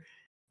water,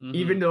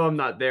 even Mhm. though I'm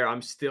not there,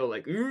 I'm still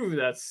like, ooh,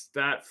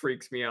 that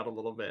freaks me out a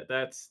little bit.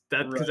 That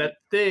because Right. that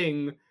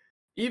thing,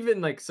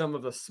 even like some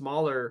of the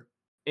smaller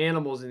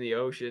animals in the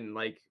ocean,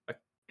 like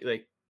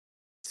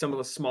some of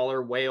the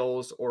smaller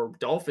whales or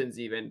dolphins,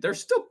 even they're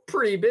still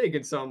pretty big,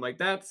 and so I'm like,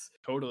 that's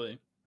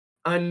Totally.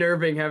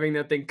 unnerving having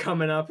that thing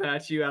coming up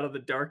at you out of the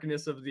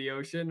darkness of the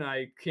ocean.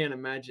 I can't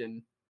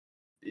imagine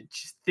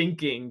just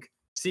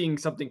seeing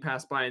something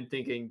pass by and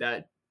thinking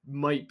that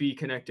might be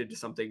connected to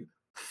something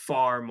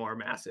far more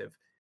massive.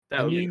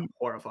 That I would be mean,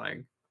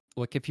 horrifying.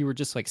 like if you were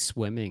just like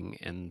swimming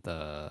in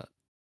the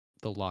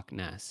Loch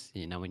Ness,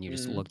 when you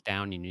just Mhm. look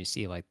down and you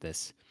see like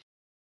this,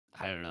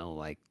 I don't know,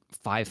 like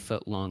 5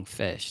 foot long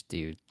fish,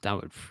 dude, that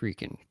would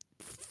freaking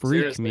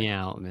freak Seriously, me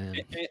out,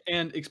 man.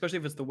 And especially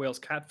if it's the whale's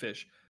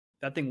catfish,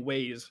 that thing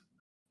weighs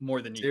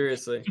more than you.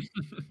 seriously.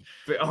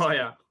 But oh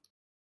yeah,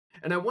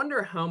 and I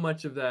wonder how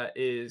much of that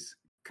is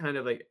kind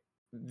of like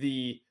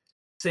the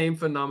same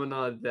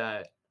phenomena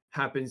that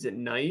happens at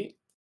night.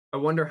 I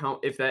wonder how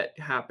if that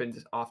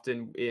happens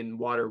often in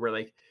water where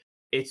like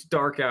it's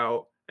dark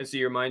out and so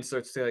your mind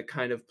starts to like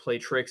kind of play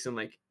tricks and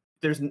like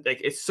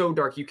like it's so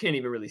dark you can't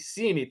even really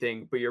see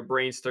anything, but your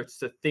brain starts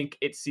to think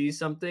it sees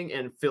something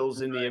and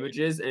fills in the Right.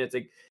 images, and it's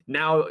like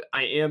now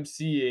I am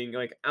seeing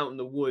like out in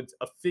the woods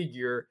a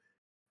figure,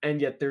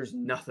 and yet there's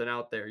nothing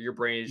out there. Your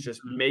brain is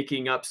just Mhm.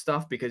 making up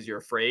stuff because you're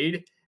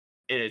afraid,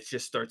 and it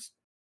just starts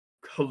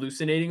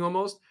hallucinating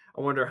almost.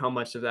 I wonder how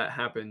much of that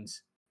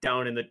happens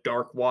down in the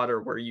dark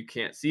water where you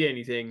can't see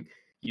anything.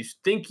 You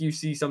think you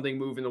see something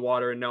move in the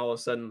water, and now all of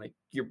a sudden, like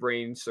your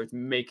brain starts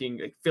making,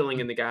 like filling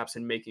in the gaps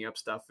and making up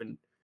stuff, and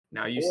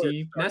now you Or it's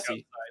see dark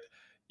Nessie. outside.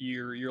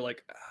 You're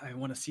like, I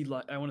wanna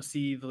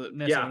see the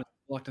Ness, I Yeah, wanna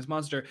see the Loch Ness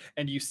Monster,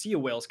 and you see a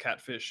whale's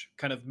catfish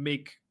kind of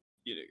make,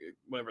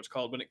 whatever it's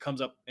called, when it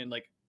comes up and,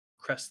 like,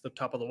 crests the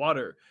top of the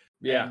water,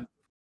 yeah, and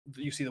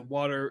you see the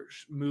water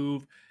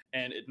move,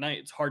 and at night,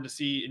 it's hard to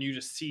see, and you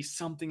just see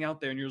something out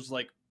there, and you're just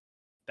like,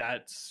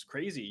 "That's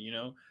crazy," you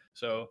know?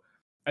 So,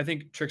 I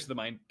think tricks of the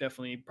mind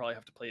definitely probably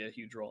have to play a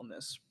huge role in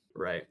this.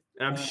 right.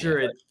 And I'm Yeah.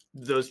 sure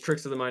those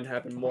tricks of the mind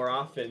happen more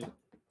often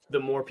the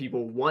more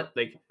people want.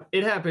 Like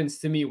it happens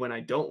to me when I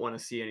don't want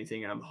to see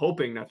anything. I'm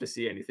hoping not to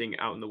see anything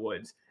out in the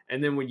woods.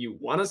 And then when you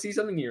want to see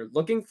something and you're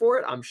looking for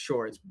it, I'm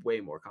sure it's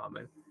way more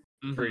common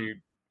for Mhm. your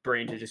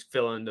brain to just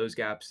fill in those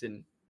gaps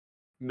and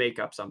make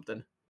up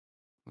something.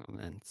 Oh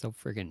man, so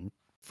freaking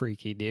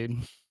freaky,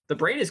 dude. The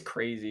brain is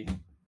crazy.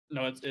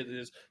 No, it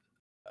is.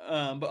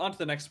 But on to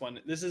the next one.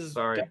 This is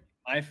Sorry. definitely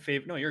my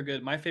favorite. No, you're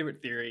good. My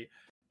favorite theory,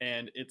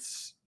 and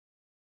it's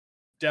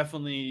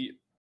definitely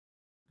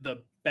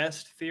the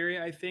best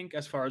theory, I think,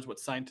 as far as what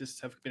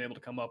scientists have been able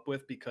to come up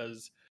with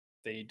because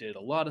they did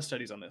a lot of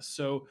studies on this.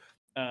 So,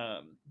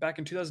 back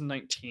in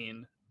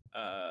 2019,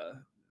 uh,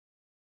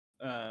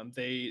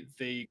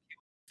 they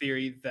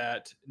theory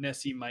that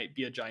Nessie might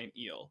be a giant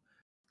eel,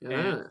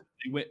 and Yeah.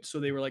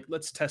 they were like,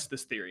 let's test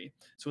this theory.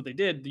 So what they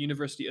did, the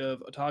University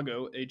of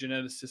Otago, a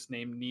geneticist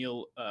named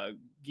Neil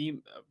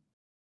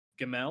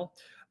Gamel,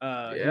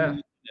 Yeah.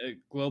 he a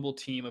global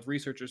team of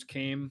researchers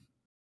came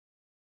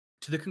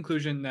to the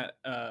conclusion that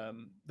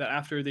that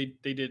after they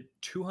did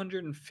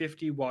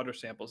 250 water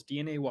samples,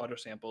 DNA water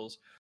samples,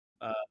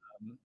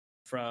 um,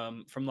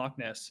 from Loch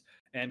Ness,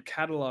 and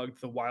cataloged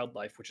the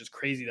wildlife, which is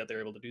crazy that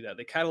they're able to do that.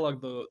 They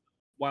cataloged the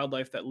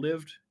wildlife that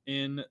lived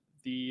in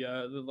the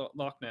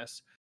Loch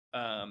Ness,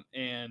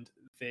 and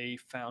they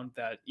found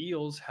that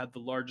eels had the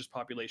largest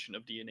population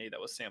of DNA that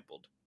was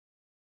sampled.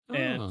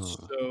 And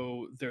Oh.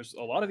 so there's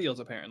a lot of eels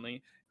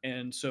apparently.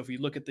 And so if you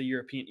look at the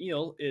European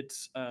eel,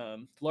 it's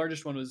the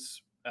largest one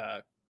was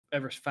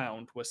ever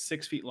found was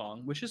 6 feet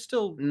long, which is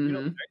still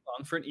Mm-hmm. very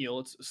long for an eel.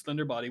 It's a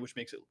slender body, which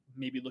makes it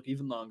maybe look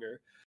even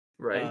longer.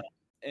 Uh, Right.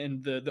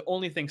 and the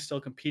only thing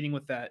still competing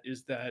with that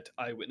is that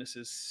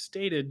eyewitnesses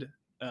stated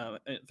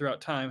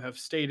throughout time have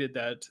stated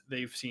that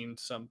they've seen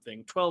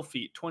something 12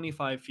 feet,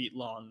 25 feet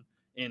long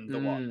in the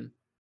water. Mm.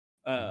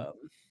 Mhm. Um,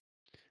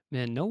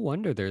 Man, no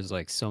wonder there's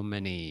like so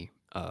many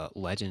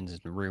legends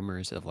and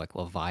rumors of like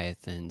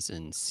leviathans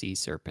and sea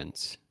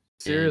serpents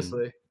in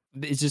Seriously.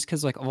 It's just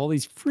because like all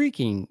these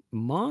freaking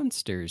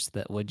monsters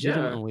that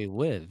Yeah, legitimately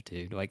live,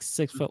 dude. Like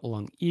 6 foot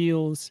long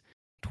eels,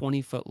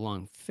 20 foot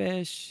long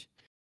fish.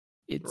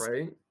 It's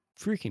right.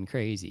 freaking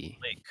crazy.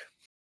 Lake.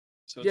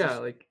 So it's Yeah,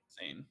 just like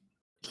insane.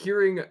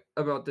 hearing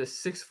about this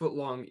 6 foot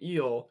long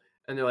eel,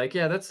 and they're like,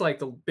 yeah, that's like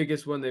the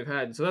biggest one they've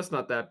had. So that's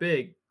not that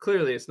big.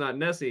 Clearly, it's not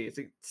Nessie. It's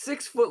a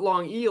 6 foot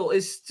long eel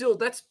is still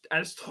that's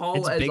as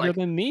tall It's as bigger like,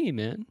 than me,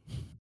 man.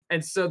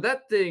 and so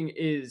that thing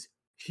is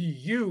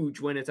huge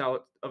when it's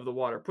out of the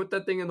water. Put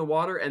that thing in the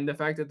water, and the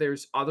fact that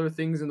there's other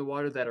things in the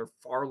water that are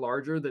far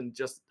larger than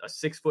just a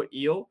 6 foot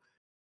eel.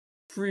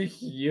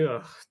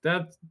 Yeah,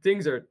 that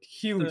things are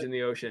huge To in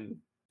the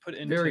ocean. put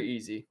into Very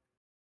easy.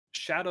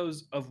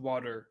 shadows of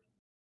water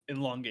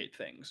elongate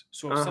things.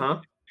 So if Uh something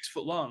huh. 6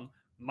 foot long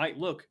might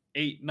look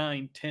 8,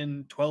 9,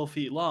 10, 12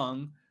 feet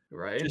long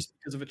Right. just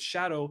because of its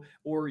shadow,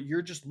 or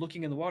you're just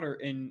looking in the water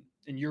and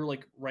you're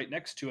like right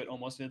next to it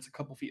almost, and it's a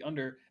couple feet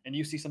under, and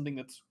you see something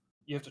that's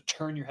you have to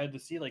turn your head to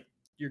see, like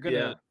you're gonna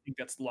Yeah. think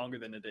that's longer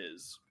than it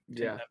is.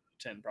 10 Yeah. out of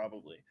 10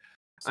 probably.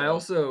 I So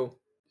also,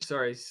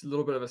 sorry, a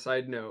little bit of a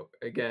side note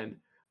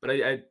again, but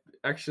I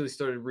actually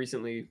started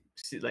recently,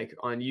 like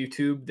on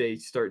YouTube, they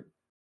start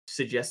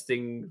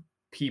suggesting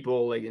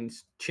people like in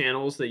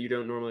channels that you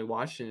don't normally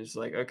watch, and it's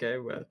like, okay,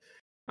 well,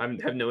 I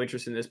have no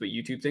interest in this, but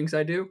YouTube thinks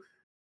I do.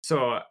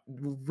 So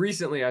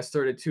recently, I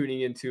started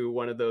tuning into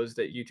one of those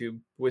that YouTube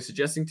was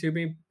suggesting to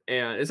me,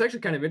 and it's actually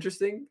kind of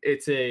interesting.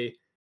 It's a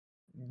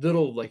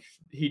little like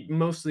he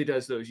mostly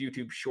does those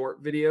YouTube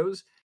short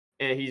videos,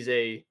 and he's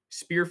a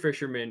spear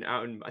fisherman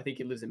out in I think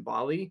he lives in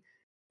Bali,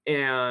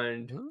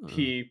 and Oh.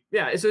 he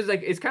yeah, so it's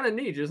like it's kind of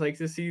neat just like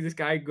to see this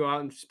guy go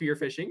out and spear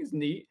fishing is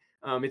neat.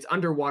 It's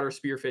underwater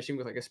spear fishing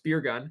with like a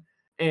spear gun.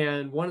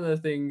 And one of the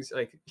things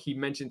like he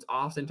mentions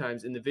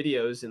oftentimes in the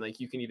videos, and like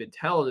you can even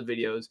tell in the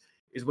videos,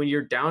 is when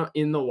you're down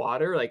in the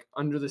water, like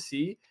under the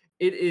sea,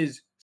 it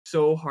is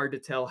so hard to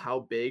tell how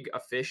big a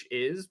fish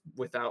is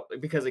without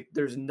like, because like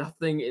there's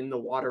nothing in the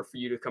water for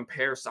you to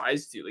compare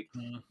size to. Like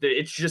mm,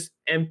 it's just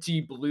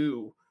empty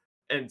blue.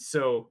 And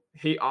so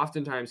he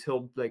oftentimes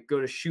he'll like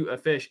go to shoot a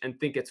fish and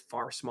think it's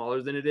far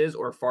smaller than it is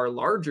or far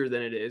larger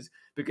than it is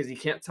because he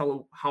can't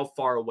tell how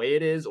far away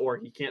it is or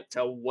he can't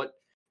tell what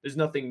there's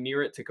nothing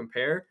near it to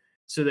compare.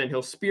 So then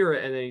he'll spear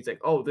it and then he's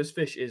like, "Oh, this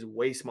fish is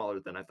way smaller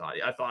than I thought.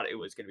 I thought it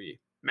was going to be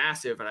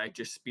massive and I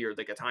just speared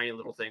like a tiny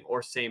little thing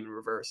or same in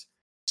reverse."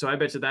 So I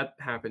bet you that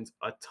happens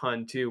a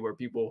ton too where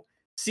people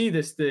see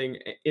this thing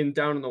in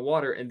down in the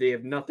water and they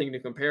have nothing to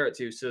compare it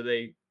to so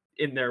they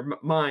in their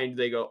mind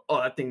they go, "Oh,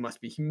 that thing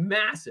must be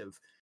massive,"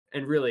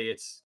 and really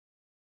it's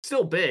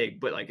still big,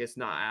 but like it's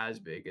not as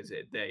big as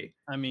it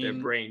I their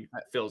mean, brain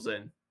fills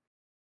in.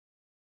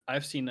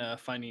 I've seen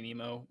Finding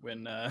Nemo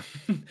when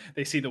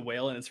they see the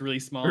whale and it's really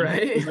small, and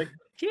Right? he's like,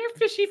 "Here,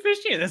 fishy,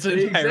 fishy," and that's an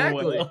entire Exactly.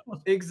 whale.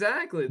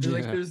 Exactly. They're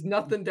like, Yeah. there's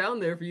nothing down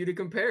there for you to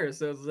compare.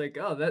 So it's like,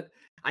 oh, that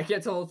I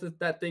can't tell if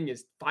that thing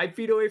is 5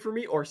 feet away from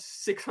me or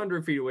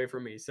 600 feet away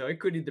from me. So it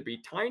could either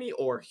be tiny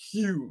or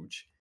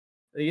huge.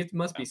 Like, it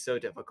must be so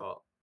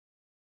difficult.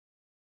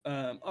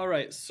 All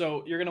right,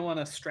 so you're gonna want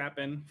to strap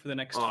in for the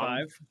next Um,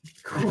 five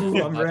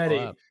cool, I'm Buckle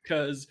ready. up.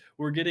 because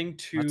we're getting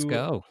Let's to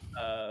go.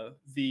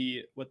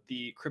 the what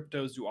the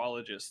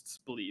cryptozoologists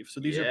believe. So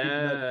these are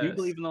people that do Yes.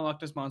 believe in the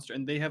Loch Ness Monster,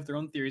 and they have their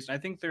own theories, and I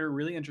think they're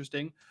really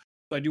interesting.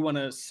 So I do want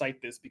to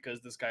cite this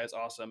because this guy is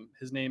awesome.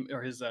 His name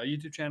or his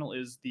YouTube channel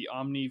is the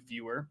Omni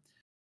Viewer.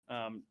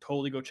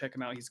 Totally go check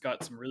him out. He's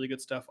got some really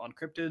good stuff on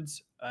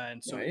cryptids,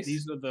 and so Nice.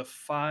 these are the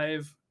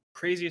five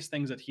craziest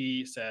things that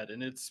he said,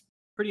 and it's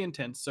pretty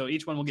intense. So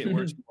each one will get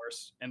worse and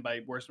worse, and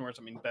by worse and worse,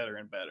 I mean better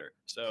and better.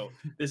 So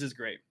this is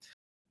great.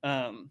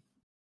 Um,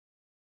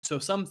 so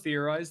some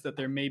theorize that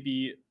there may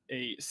be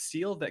a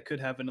seal that could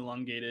have an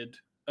elongated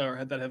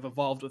or that have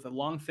evolved with a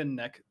long, thin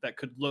neck that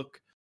could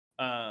look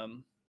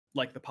um,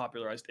 like the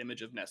popularized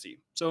image of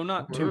Nessie. So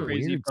not What a too Whoa.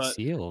 crazy, weird but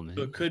seal,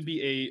 so it man. could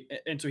be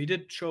and so he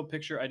did show a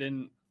picture. I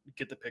didn't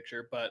get the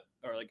picture, but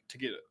or like to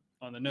get it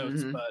on the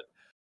notes, Hmm. but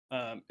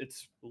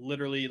it's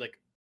literally like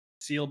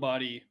seal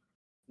body,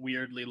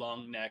 weirdly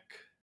long neck.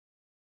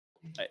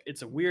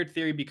 It's a weird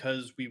theory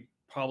because we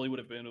probably would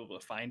have been able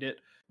to find it,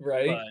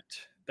 Right.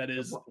 but that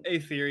is What a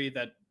theory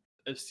that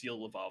a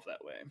seal evolved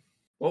that way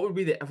what would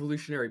be the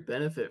evolutionary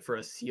benefit for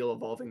a seal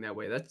evolving that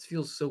way? That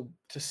feels so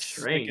to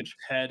stick its strange.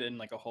 head in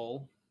like a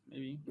hole.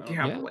 Maybe I don't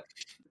Yeah, know. but Yeah. like,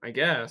 I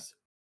guess.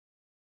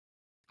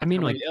 I How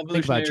mean, So like, many? the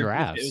think about evolutionary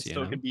benefit giraffes, is you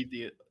so it know? could be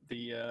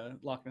the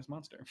Loch Ness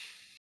monster.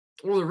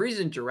 Well, the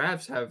reason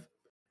giraffes have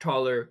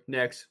taller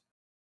necks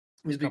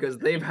is It's probably because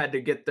they've had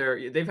to get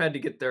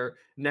their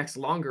necks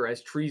longer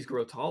as trees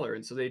grow taller,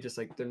 and so they just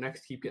like their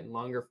necks keep getting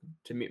longer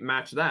to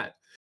match that.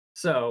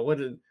 So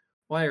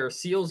why are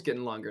seals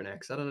getting longer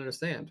necks? I don't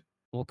understand.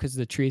 Well, because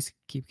the trees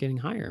keep getting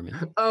higher,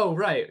 man. Oh,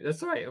 right,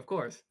 that's right, of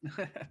course.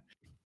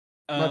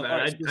 My All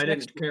right, so bad, this I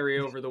next didn't carry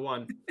over the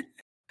one.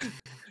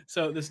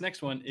 this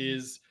next one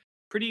is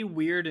pretty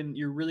weird, and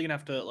you're really gonna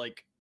have to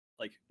like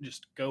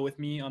just go with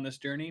me on this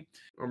journey.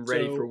 I'm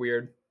ready for So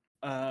weird.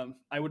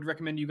 I would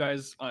recommend you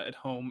guys at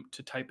home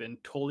to type in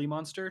Tully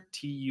Monster,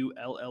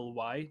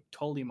 Tully,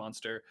 Tully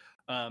Monster,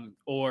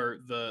 or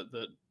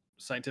the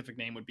scientific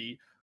name would be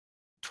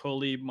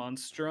Tully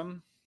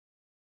monstrum.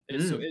 So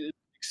it is an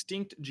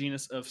extinct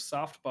genus of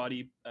soft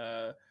body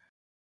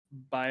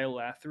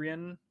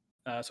biolathrian,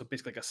 so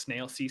basically like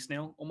a sea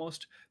snail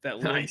almost, that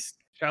live Nice.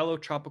 shallow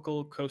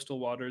tropical coastal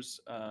waters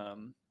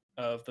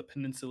of the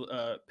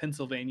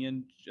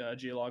Pennsylvanian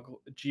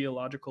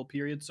geological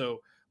period.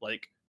 So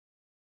like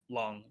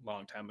long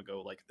time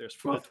ago. Like there's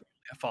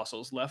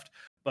fossils left,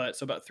 but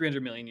so about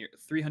 300 million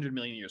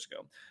years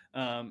ago,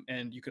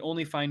 and you can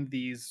only find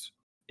these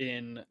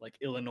in like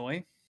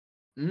Illinois.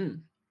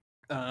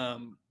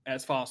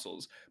 As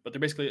fossils, but they're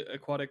basically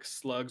aquatic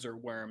slugs or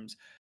worms,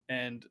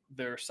 and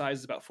their size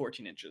is about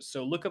 14 inches.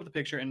 So look up the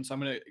picture, and so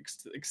I'm going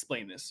to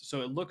explain this.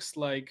 So it looks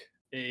like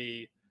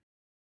a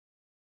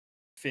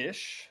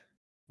fish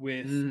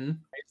with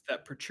eyes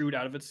that protrude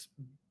out of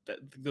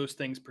those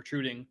things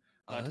protruding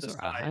to those the are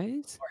side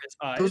eyes? are its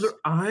eyes. Those are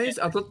eyes?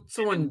 I And- thought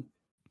someone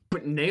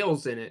put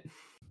nails in it.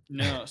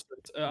 No, so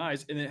it's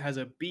eyes, and it has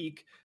a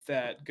beak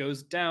that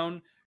goes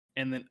down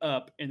and then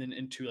up and then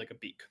into like a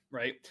beak,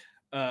 right?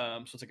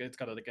 So it's like it's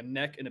got like a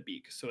neck and a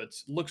beak, so it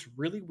looks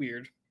really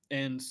weird.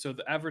 And so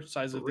the average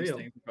size For of these real?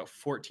 things is about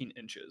 14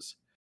 inches.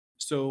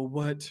 So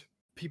what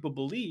people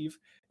believe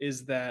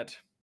is that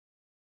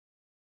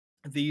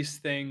these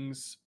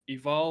things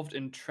evolved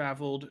and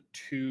traveled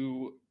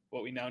to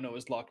what we now know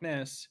as Loch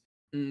Ness,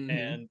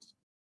 and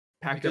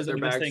Packed up because their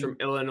this bags thing, from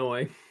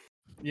Illinois.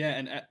 yeah,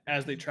 and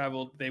as they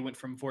traveled, they went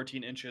from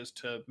 14 inches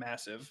to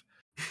massive.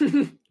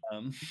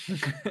 Um,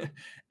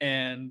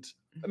 and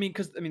I mean,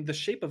 because the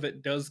shape of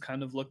it does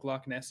kind of look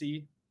Loch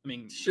Nessy. I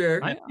mean,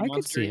 Sure. I could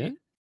see monster-y. it.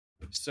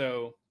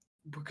 So,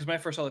 because when I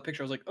first saw the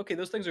picture, I was like, okay,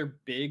 those things are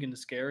big and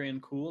scary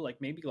and cool, like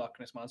maybe Loch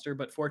Ness Monster,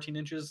 but 14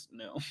 inches,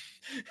 no.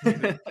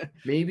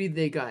 Maybe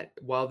they got,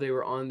 while they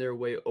were on their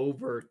way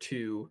over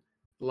to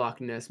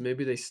Loch Ness,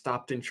 maybe they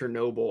stopped in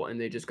Chernobyl and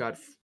they just got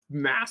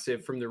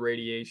massive from the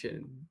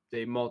radiation.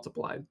 They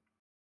multiplied.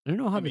 I don't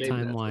know how the Maybe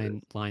that's what it timeline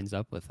is. lines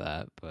up with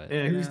that, but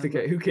Yeah, who's Yeah. the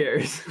guy? Who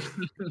cares?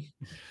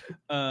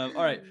 All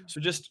right, so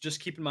just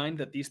keep in mind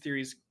that these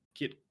theories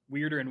get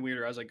weirder and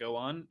weirder as I go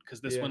on,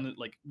 because this Yeah. one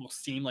like will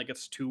seem like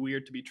it's too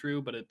weird to be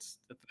true, but it's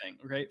the thing,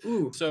 right?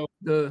 Ooh, So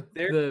the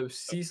there,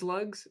 sea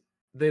slugs,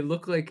 they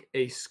look like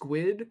a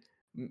squid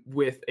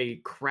with a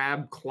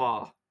crab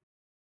claw.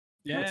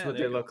 That's yeah, what there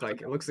they you go. look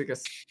like. It looks like a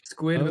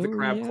squid with a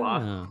crab claw.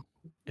 yeah.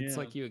 It's Yeah.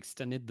 like you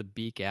extended the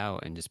beak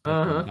out and just put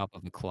it on top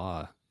of a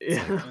claw. It's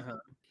Yeah. like Uh-huh.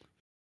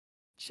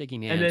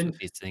 shaking And hands then with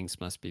these things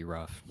must be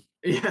rough.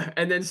 yeah,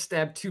 and then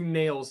stab 2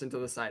 nails into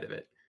the side of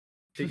it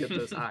to get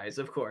those eyes,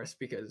 of course,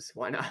 because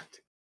why not?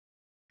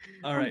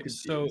 All I'm right,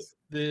 so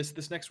confused.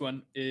 this next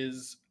one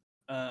is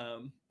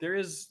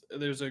there's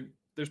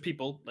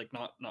people, like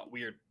not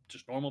weird,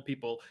 just normal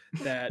people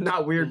that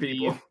Not weird believe.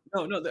 people.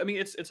 No, I mean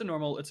it's a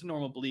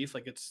normal belief,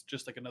 like it's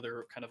just like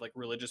another kind of like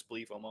religious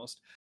belief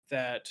almost,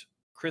 that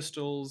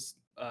crystals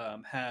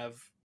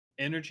have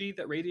energy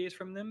that radiates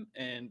from them,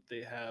 and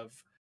they have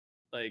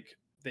like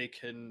they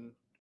can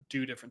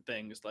do different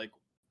things like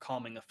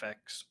calming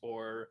effects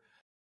or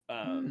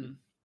um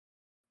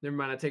Never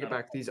mind, I take I it don't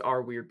back. These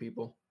are weird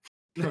people.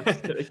 know. I'm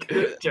just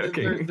kidding.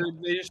 Joking.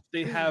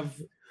 They have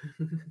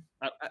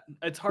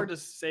it's hard to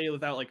say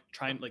without like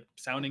trying like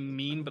sounding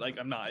mean, but like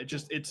I'm not.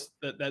 It's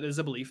that is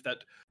a belief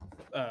that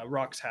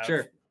rocks have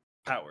Sure.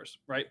 powers,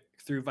 right?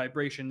 Through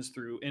vibrations,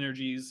 through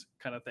energies,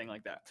 kind of thing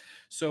like that.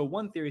 So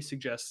one theory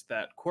suggests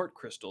that quartz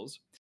crystals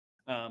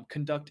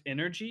conduct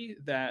energy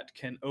that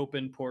can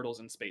open portals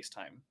in space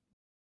time.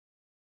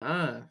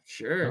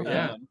 Sure,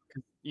 Okay.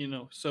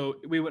 yeah. So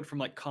we went from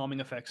like calming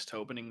effects to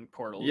opening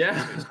portals in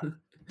Yeah.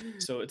 space-time.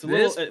 So it's a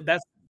This little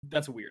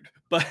that's weird,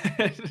 but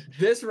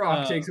this rock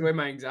um, takes away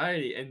my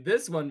anxiety, and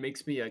this one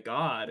makes me a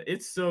god.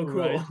 It's so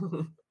Right.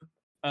 cool.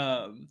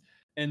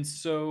 And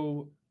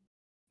so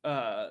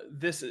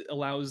this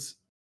allows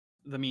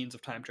the means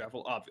of time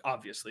travel,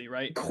 obviously,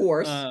 right? Of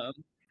course.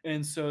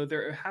 And so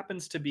there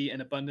happens to be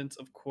an abundance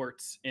of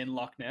quartz in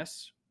Loch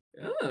Ness.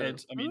 It's Yeah,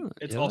 that's kind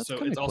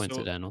of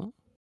coincidental.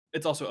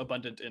 it's also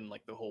abundant in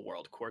like the whole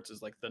world. Quartz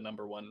is like the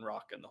number one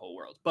rock in the whole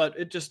world. But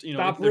it just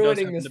Stop there does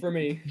ruining happen this to for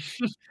me.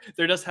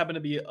 there does happen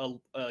to be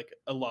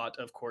a lot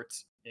of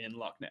quartz in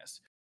Loch Ness.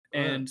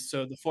 And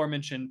so the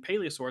aforementioned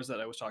paleosaurs that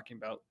I was talking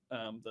about,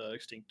 the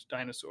extinct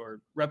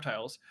dinosaur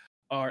reptiles,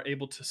 are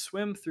able to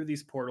swim through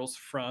these portals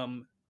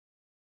from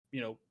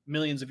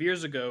millions of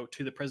years ago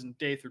to the present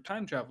day through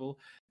time travel.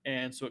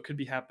 And so it could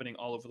be happening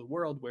all over the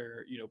world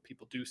where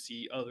people do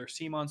see other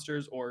sea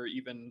monsters or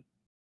even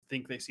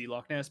think they see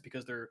Loch Ness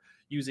because they're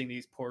using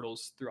these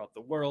portals throughout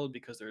the world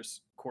because there's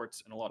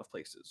quartz in a lot of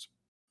places.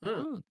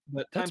 Oh,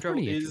 But time that's travel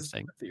pretty is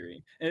interesting. a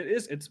theory, and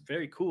it's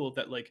very cool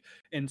that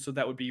and so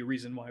that would be a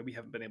reason why we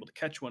haven't been able to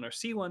catch one or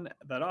see one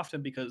that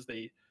often, because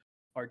they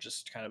are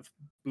just kind of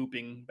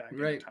booping back in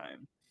Right.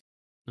 time.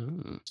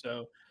 Oh.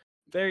 So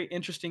very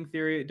interesting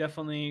theory,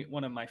 definitely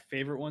one of my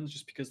favorite ones,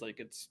 just because like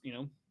it's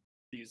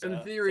these In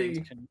things theory,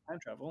 can time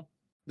travel.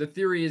 the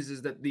theory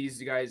is that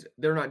these guys,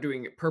 they're not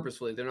doing it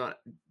purposefully. They're not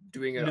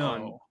doing it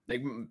on No.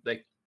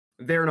 like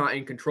they're not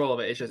in control of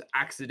it. It's just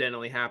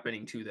accidentally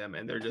happening to them,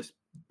 and they're just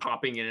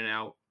popping in and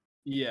out,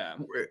 Yeah.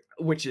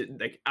 which is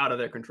like out of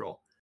their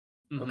control.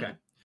 Mhm. Okay,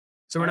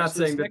 so we're Alright, not so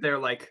this saying that next they're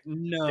like they're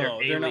No,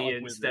 they're not like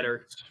aliens that are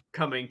wizards.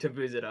 coming to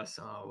visit us.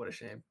 Oh, what a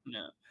shame.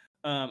 No.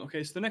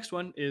 Okay, so the next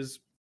one is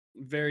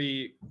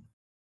very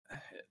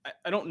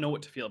I don't know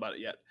what to feel about it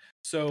yet.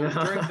 So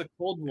during the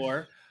Cold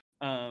War,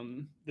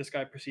 this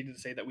guy proceeded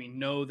to say that we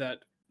know that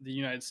the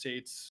United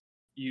States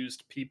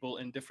used people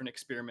in different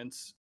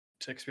experiments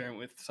to experiment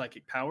with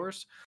psychic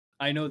powers.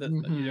 I know that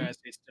the Mhm. United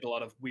States did a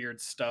lot of weird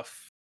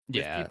stuff with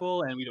Yeah.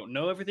 people, and we don't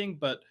know everything,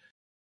 but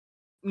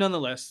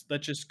nonetheless,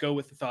 let's just go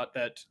with the thought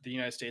that the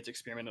United States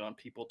experimented on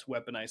people to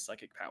weaponize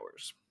psychic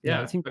powers. Yeah,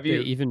 I Yeah, think have they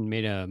you? even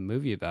made a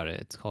movie about it.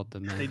 It's called The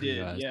They Man Who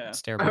did, yeah.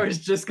 Stared I was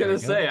just Stare gonna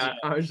at say, Ghosts.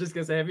 I was just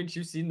gonna say, haven't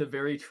you seen the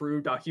very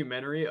true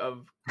documentary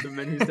of the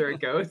men who stare at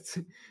ghosts?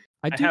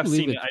 I I do have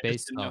believe seen it, it's I just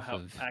based didn't know off how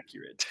of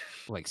accurate.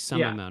 like some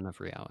Yeah, amount of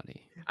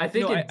reality. I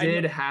think No, it I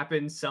know did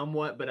happen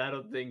somewhat, but I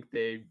don't think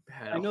they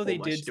had I a know whole they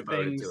did much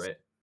devoted to things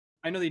it.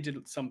 I know they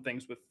did some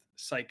things with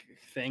psychic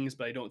things,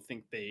 but I don't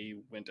think they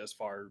went as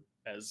far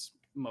as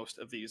most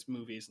of these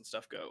movies and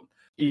stuff go.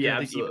 Because Yeah, I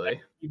think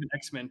absolutely. even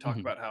X-Men talk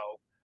Mhm. about how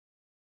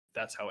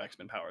that's how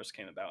X-Men powers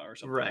came about or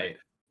something, right?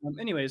 Right.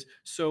 Anyways,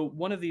 so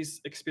one of these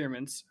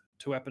experiments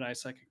to weaponize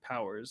psychic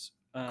powers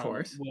Of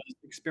course. was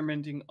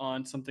experimenting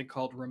on something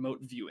called remote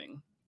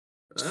viewing.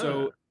 Ah,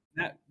 So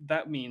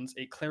that means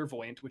a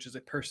clairvoyant, which is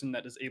a person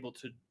that is able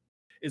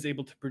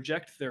to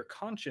project their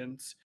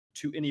conscience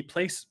to any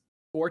place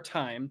or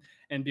time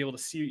and be able to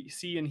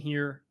see and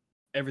hear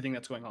everything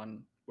that's going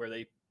on where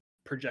they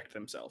project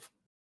themselves.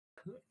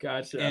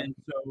 gotcha. And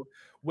so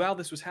while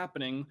this was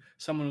happening,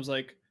 someone was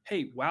like,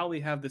 "Hey, while we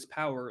have this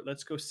power,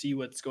 let's go see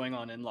what's going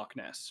on in Loch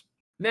Ness."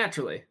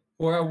 Naturally.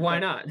 Or why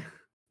That not?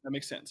 that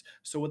makes sense.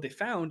 So what they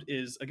found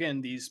is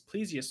again these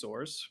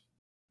plesiosaurs,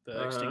 the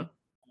Uh-huh. extinct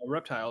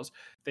reptiles.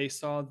 They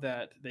saw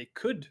that they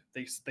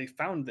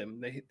found them.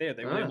 They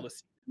were able Ah, to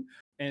see them,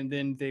 and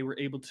then they were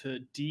able to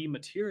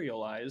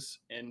dematerialize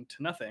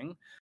into nothing.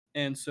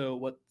 And so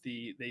what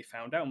they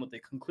found out and what they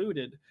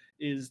concluded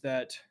is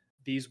that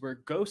these were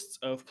ghosts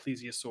of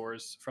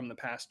plesiosaurs from the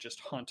past just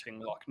haunting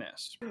Loch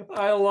Ness.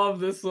 I love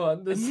this one.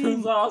 I This is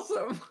mean,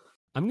 awesome.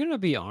 I'm gonna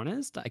be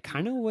honest. I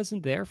kind of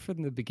wasn't there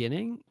from the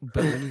beginning,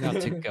 but when you got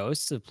to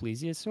Ghosts of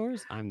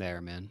Plesiosaurs, I'm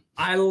there, man.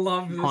 I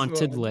love this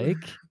Haunted one.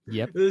 Lake.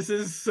 Yep, This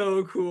is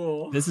so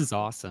cool. this is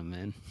awesome,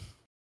 man.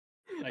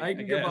 I I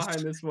can get guess.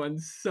 behind this one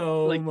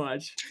so Like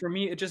much. for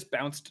me, it just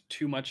bounced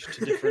too much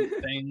to different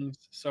things,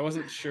 so I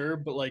wasn't sure.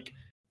 But like,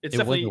 it's It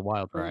was a definitely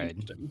wild really ride.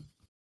 interesting.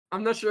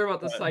 I'm not sure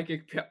about the But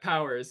psychic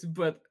powers,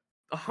 but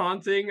a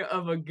haunting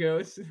of a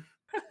ghost.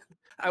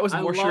 I was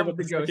I more sure love about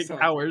the the ghost psychic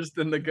haunting. powers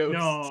than the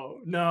ghosts.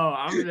 No,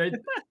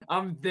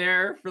 I'm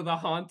there for the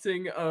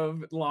haunting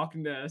of Loch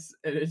Ness,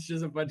 and it's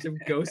just a bunch of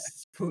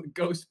ghost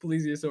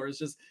plesiosaurs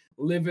just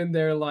living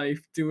their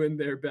life, doing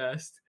their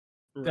best.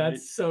 Right.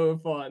 That's so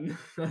fun.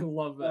 I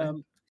love that.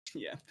 Um,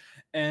 yeah.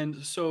 And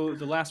so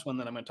the last one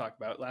that I'm going to talk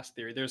about, last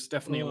theory, there's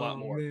definitely a lot Oh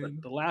more, but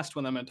man. the last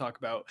one I'm going to talk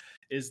about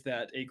is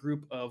that a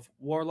group of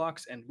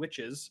warlocks and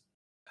witches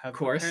Of have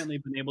course. apparently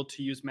been able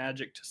to use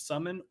magic to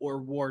summon or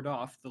ward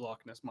off the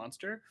Loch Ness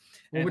monster,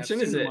 Well, and which have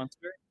one is seen the it?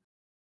 monster.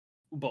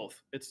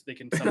 Both. It's they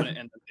can summon it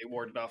and then they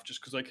ward it off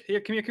just because like here,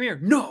 come here, come here.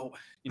 No,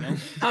 you know.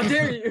 How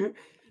dare you?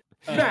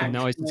 And Back.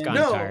 now he's just And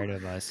gotten No. tired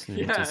of us, and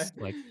Yeah. just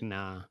like,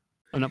 nah,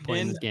 I'm not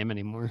playing in this game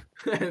anymore.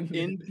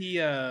 in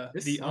the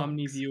This the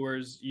Omni sucks.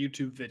 viewers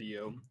YouTube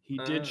video, he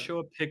did Uh, show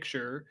a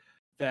picture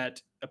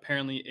that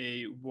apparently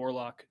a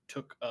warlock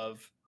took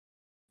of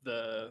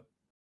the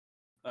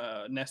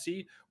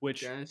Nessie,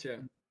 which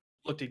gotcha.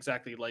 looked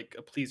exactly like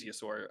a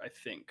plesiosaur, I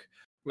think.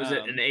 Was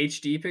it an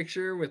HD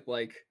picture with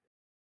like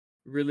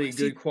really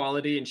See, good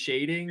quality and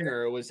shading,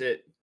 or was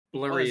it it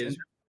blurry was, as?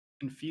 and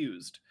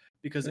confused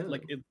because Oh.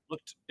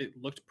 it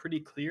looked pretty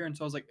clear, and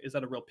so I was like, is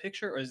that a real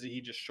picture or is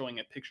he just showing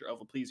a picture of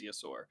a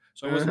plesiosaur?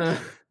 So I wasn't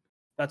Uh-huh. sure.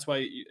 That's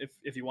why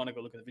if you want to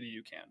go look at the video,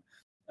 you can.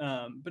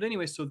 But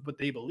anyway, so what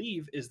they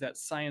believe is that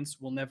science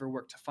will never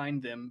work to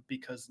find them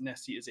because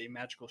Nessie is a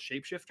magical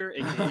shapeshifter,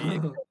 aka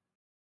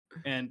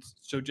and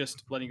so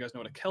just letting you guys know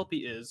what a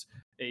kelpie is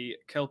a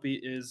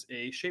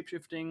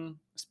shapeshifting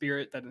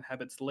spirit that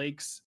inhabits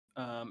lakes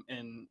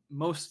and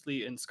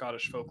mostly in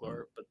Scottish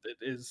folklore, but it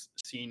is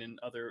seen in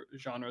other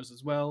genres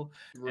as well.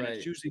 And it's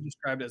Right. usually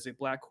described as a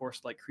black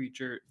horse-like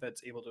creature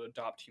that's able to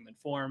adopt human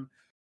form,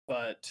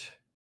 but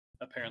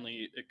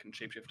apparently it can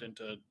shapeshift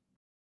into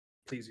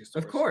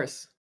Of plesiosaurs.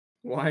 course.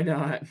 Why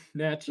not?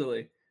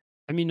 Naturally.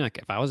 I mean, like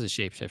if I was a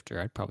shapeshifter,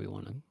 I'd probably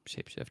want to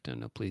shapeshift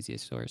into a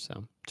plesiosaur.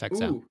 So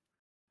checks out. Ooh.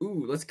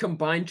 Ooh, let's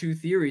combine two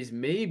theories.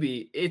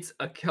 Maybe it's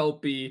a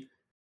Kelpie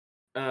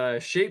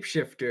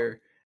shapeshifter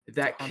To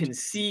that hunt. can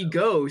see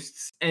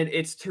ghosts, and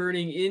it's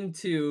turning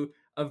into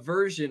a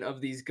version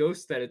of these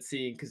ghosts that it's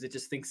seeing because it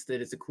just thinks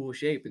that it's a cool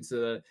shape, and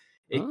so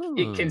it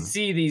can Oh,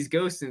 see these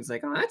ghosts and it's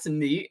like, oh, that's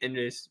neat, and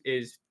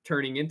is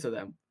turning into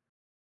them.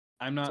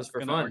 I'm not Just for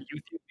going to fun. argue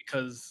with you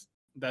because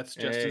that's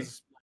just Hey.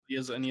 as likely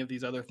as any of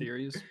these other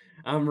theories.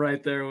 I'm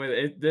right there with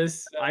it.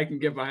 This I can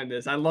get behind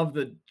this. I love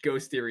the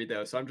ghost theory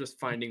though, so I'm just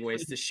finding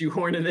ways to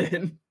shoehorn it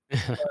in.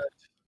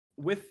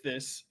 With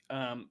this,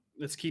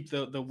 let's keep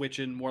the witch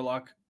and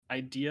warlock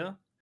idea.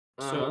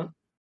 So Uh-huh.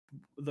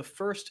 the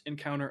first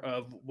encounter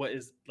of what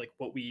is like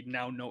what we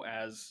now know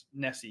as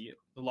Nessie,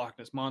 the Loch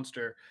Ness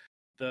Monster,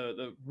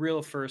 the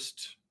real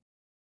first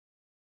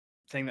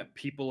thing that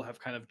people have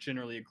kind of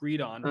generally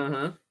agreed on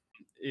Uh-huh.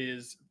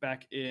 is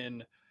back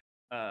in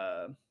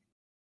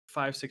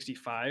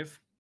 565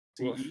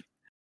 Woof. CE.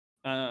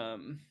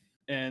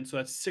 And so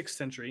that's 6th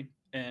century.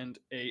 And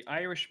a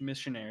Irish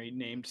missionary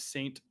named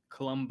Saint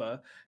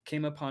Columba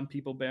came upon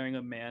people burying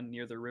a man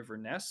near the river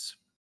Ness.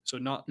 So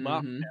not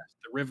Loch Mhm. Ness,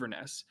 the river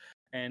Ness.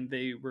 And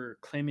they were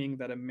claiming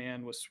that a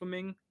man was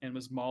swimming and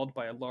was mauled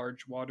by a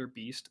large water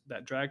beast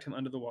that dragged him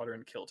under the water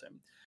and killed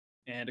him.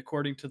 And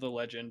according to the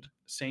legend,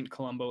 Saint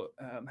Columba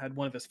had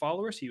one of his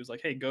followers. He was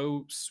like, "Hey,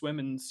 go swim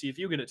and see if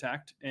you get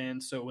attacked."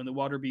 And so when the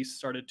water beast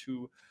started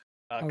to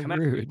How come at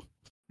rude.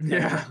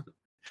 Yeah.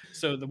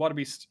 so the water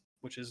beast,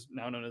 which is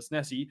now known as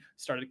Nessie,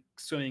 started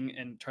swimming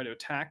and tried to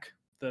attack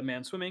the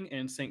man swimming,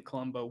 and St.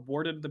 Columba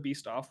warded the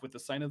beast off with the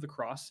sign of the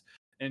cross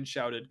and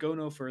shouted, "Go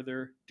no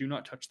further, do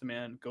not touch the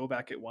man, go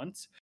back at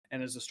once."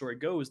 And as the story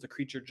goes, the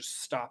creature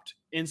just stopped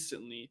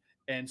instantly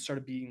and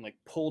started being like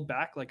pulled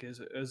back, like as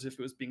if it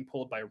was being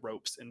pulled by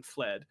ropes, and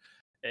fled.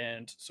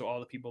 And so all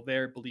the people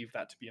there believed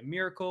that to be a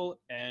miracle,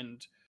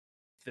 and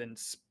then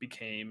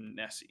became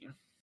Nessie.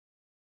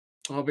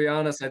 I'll be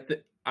honest,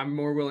 I'm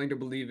more willing to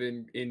believe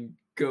in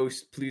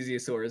ghost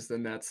plesiosaurs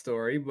than that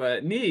story,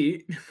 but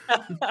neat.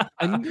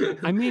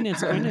 I mean,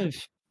 it's kind of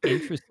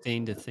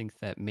interesting to think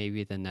that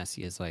maybe the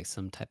Nessie is like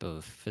some type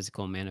of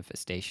physical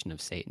manifestation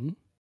of Satan.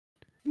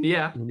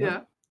 Yeah, You know?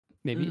 yeah.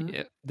 Maybe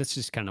Mhm. that's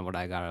just kind of what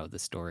I got out of the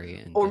story,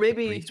 and Or that the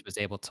maybe priest was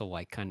able to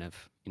like kind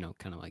of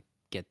like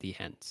get the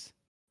hints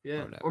or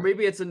yeah, or whatever.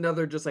 maybe it's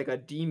another just like a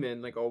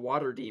demon, like a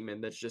water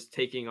demon that's just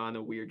taking on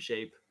a weird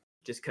shape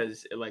just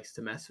because it likes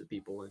to mess with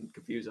people and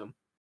confuse them.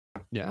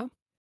 Yeah.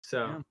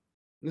 So, Yeah.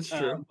 that's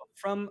true.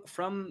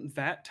 From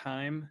that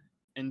time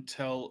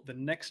until the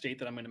next date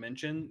that I'm going to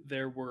mention,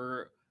 there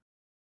were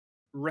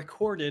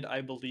recorded, I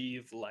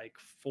believe, like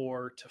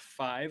 4 to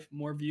 5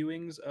 more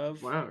viewings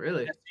of Wow,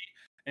 really? Nessie.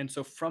 And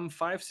so from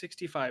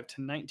 565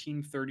 to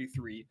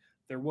 1933,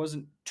 there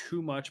wasn't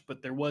too much,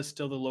 but there was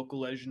still the local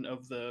legend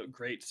of the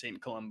great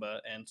Saint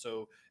Columba. And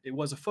so it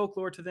was a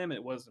folklore to them.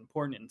 It was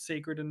important and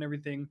sacred and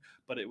everything,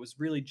 but it was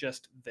really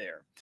just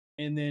there.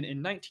 And then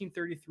in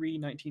 1933,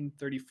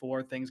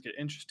 1934, things get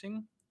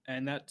interesting.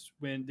 And that's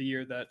when the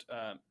year that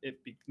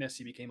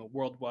Nessie became a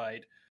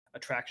worldwide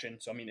attraction.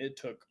 So, I mean, it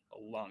took a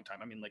long time.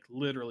 I mean, like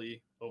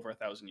literally over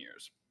 1,000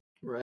 years.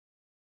 Right.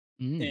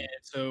 And Mm.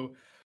 so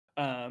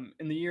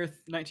in the year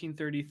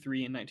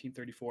 1933 and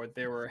 1934,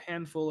 there were a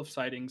handful of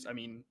sightings. I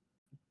mean,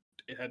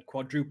 it had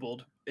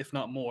quadrupled, if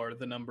not more,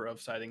 the number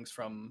of sightings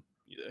from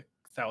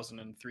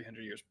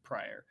 1,300 years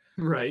prior.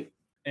 Right.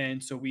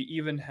 And so we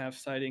even have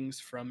sightings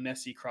from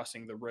Nessie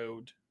crossing the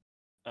road.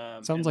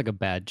 Sounds And like a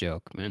bad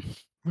joke, man.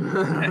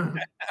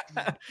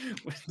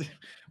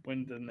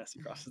 when the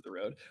Nessie crosses the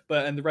road,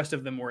 and the rest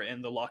of them were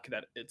in the loch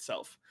that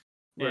itself.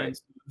 Right.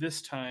 And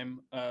this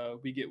time,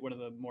 we get one of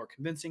the more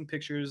convincing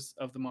pictures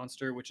of the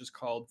monster, which is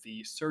called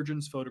the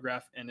surgeon's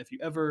photograph. And if you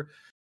ever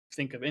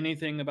think of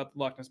anything about the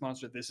Loch Ness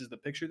Monster, this is the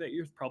picture that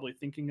you're probably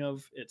thinking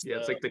of. It's Yeah,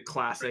 it's the like the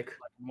classic.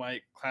 black and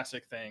white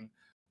classic thing.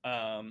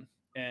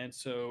 And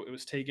so it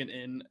was taken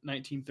in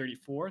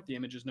 1934. The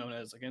image is known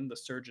as, again, the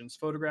surgeon's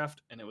photograph,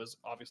 and it was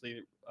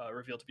obviously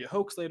revealed to be a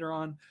hoax later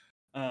on,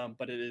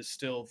 but it is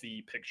still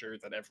the picture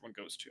that everyone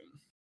goes to.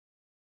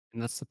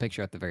 And that's the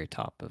picture at the very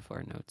top of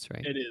our notes,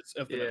 right? It is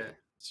of the Yeah.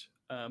 notes.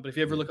 But if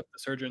you ever Yeah. look up the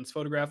surgeon's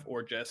photograph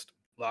or just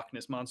Loch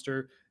Ness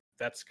Monster,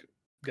 that's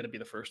going to be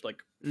the first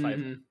like 5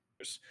 Mhm.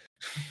 years.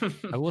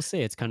 I will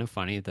say it's kind of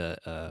funny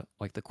the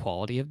like the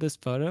quality of this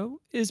photo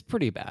is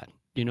pretty bad.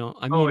 I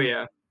Oh mean,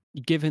 yeah.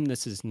 given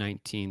this is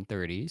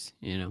 1930s,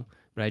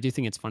 but I do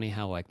think it's funny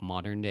how like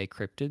modern day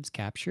cryptids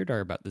captured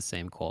are about the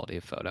same quality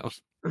of photo.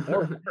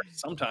 Or worse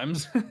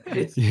sometimes.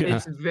 It's Yeah.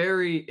 it's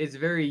very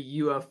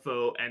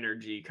UFO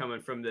energy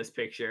coming from this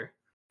picture.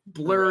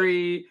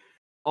 Blurry,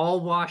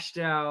 all washed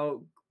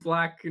out,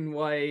 black and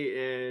white.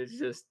 It's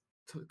just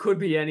could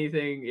be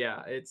anything.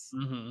 Yeah, it's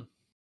Mhm.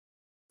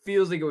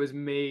 feels like it was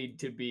made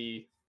to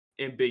be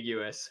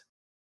ambiguous.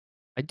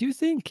 I do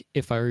think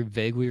if I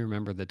vaguely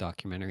remember the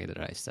documentary that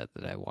I said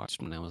that I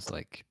watched when I was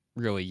like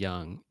really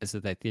young, is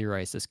that I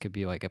theorized this could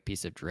be like a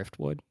piece of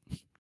driftwood,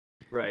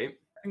 Right.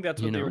 I think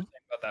that's you what they were know?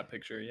 saying about that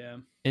picture. Yeah.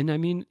 And I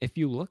mean, if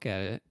you look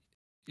at it,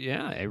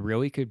 yeah, it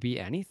really could be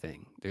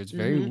anything. There's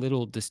very Mhm.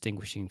 little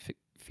distinguishing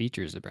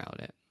features about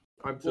it.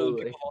 Well,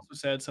 and Absolutely. people also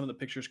said some of the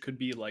pictures could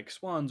be like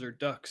swans or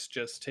ducks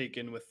just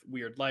taken with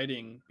weird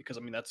lighting, because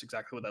I mean that's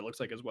exactly what that looks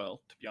like as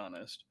well, to be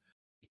honest.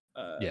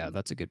 Yeah, Um,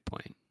 that's a good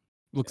point. yeah.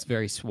 Looks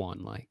very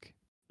swan-like.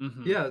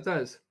 Mhm. Yeah, it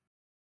does.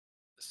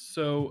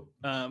 So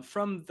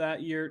from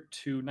that year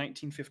to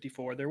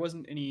 1954, there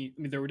wasn't any.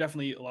 I mean, there were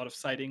definitely a lot of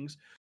sightings,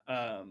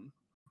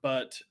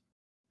 but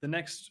the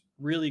next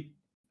really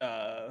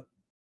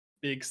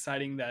big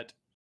sighting that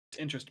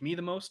interested me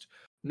the most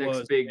Next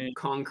was big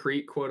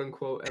concrete quote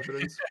unquote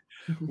evidence.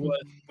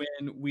 was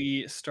when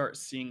we start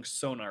seeing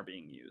sonar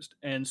being used.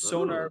 And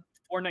sonar Oh.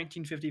 before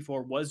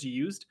 1954 was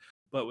used,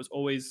 but was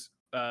always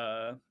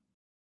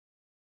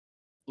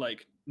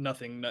like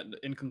nothing,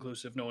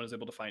 inconclusive. No one was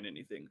able to find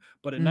anything.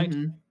 But in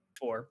Mm-hmm.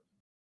 1954,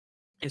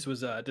 this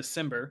was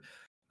December,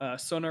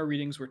 sonar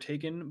readings were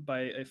taken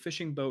by a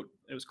fishing boat.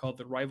 It was called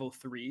the Rival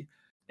 3.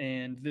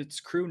 And its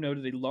crew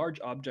noted a large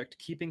object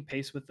keeping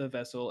pace with the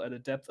vessel at a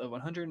depth of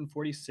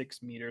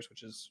 146 meters,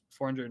 which is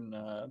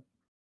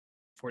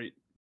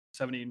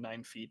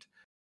 479 feet.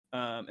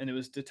 And it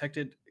was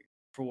detected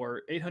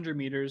for 800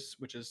 meters,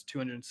 which is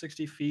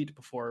 260 feet,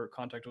 before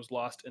contact was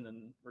lost and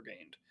then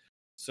regained.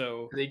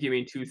 So, I think you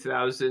mean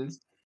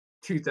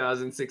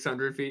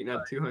 2,600 feet,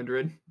 not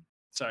 200.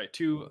 sorry,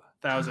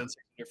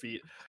 2,600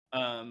 feet.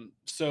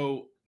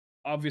 So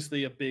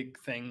obviously a big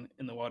thing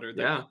in the water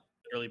that Yeah. could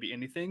literally be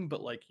anything,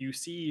 but like you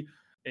see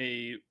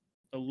a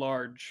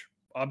large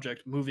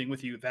object moving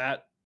with you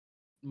that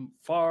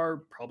far,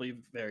 probably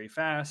very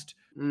fast.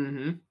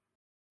 Mm-hmm.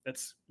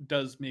 That's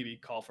does maybe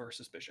call for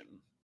suspicion.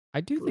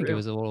 I do For think it real.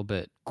 was a little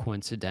bit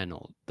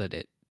coincidental that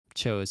it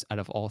chose, out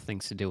of all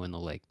things to do in the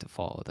lake, to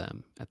follow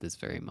them at this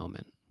very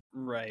moment.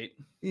 Right.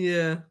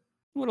 Yeah.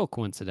 A little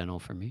coincidental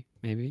for me,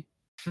 maybe.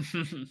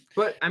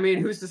 But I mean,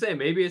 who's to say?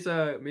 Maybe it's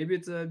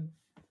a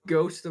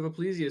ghost of a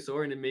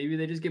plesiosaur, and then maybe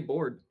they just get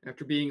bored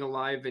after being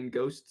alive in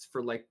ghosts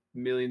for like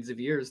millions of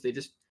years. They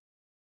just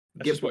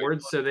That's get just what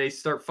bored, so they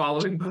start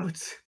following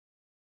boats.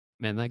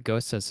 Man, that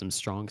ghost has some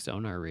strong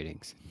sonar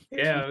readings.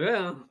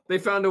 Yeah. They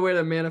found a way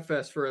to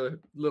manifest for a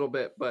little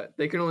bit, but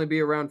they can only be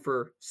around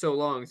for so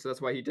long, so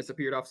that's why he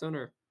disappeared off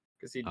sonar,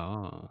 because he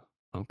Oh,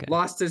 okay.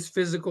 lost his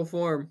physical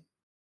form.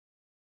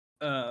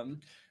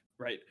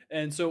 Right.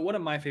 And so one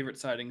of my favorite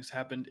sightings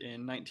happened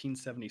in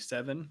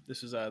 1977.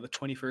 This is the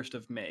 21st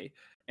of May.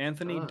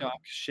 Anthony Ah. Doc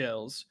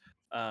Shells,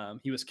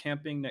 he was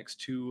camping next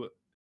to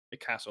a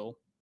castle,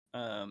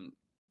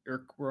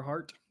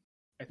 Urquhart,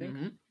 I think.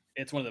 Mm-hmm.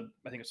 It's one of the,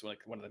 I think it's like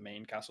one of the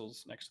main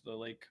castles next to the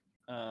lake.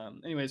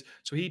 Anyways,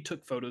 so he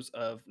took photos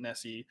of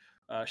Nessie.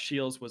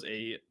 Shields was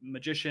a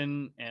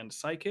magician and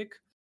psychic,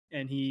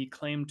 and he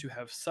claimed to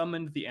have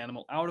summoned the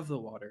animal out of the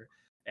water.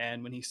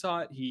 And when he saw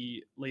it,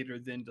 he later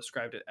then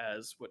described it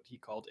as what he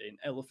called an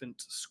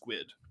elephant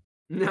squid.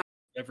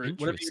 Whatever you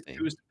Interesting.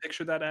 choose to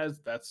picture that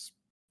as, that's,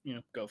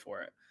 go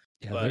for it.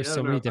 Yeah, But there's I so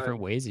don't know many if I-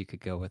 different ways you could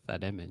go with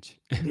that image.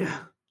 Yeah.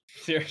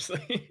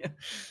 seriously,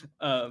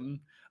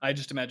 I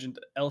just imagined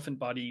elephant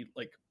body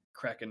like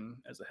kraken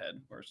as a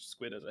head or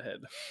squid as a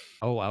head.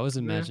 Oh, I was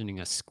imagining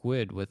a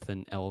squid with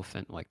an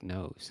elephant-like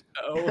nose.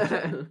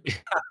 Oh,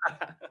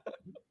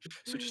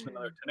 so just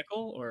another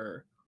tentacle,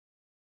 or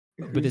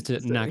But it's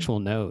Who's to an say? actual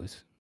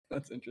nose.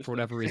 that's For interesting.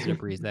 whatever reason, it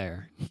breathes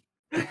there.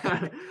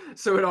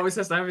 So it always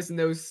has to have its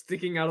nose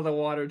sticking out of the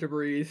water to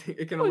breathe.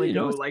 It can Well, only you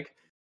know, go it's- like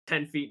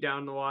 10 feet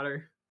down the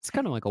water. It's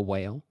kind of like a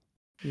whale.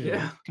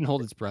 Yeah. It can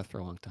hold its breath for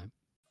a long time.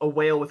 A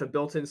whale with a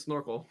built-in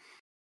snorkel.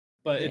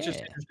 But it's just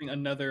Yeah. interesting.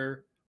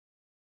 Another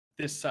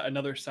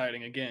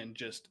sighting again,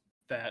 just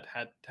that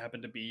had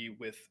happened to be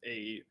with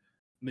a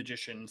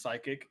magician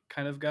psychic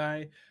kind of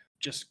guy,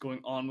 just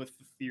going on with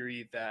the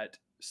theory that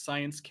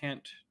science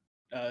can't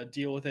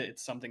deal with it.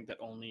 It's something that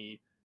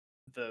only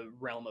the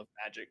realm of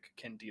magic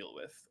can deal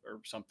with, or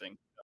something.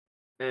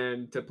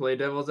 And to play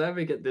devil's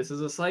advocate, this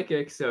is a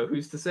psychic, so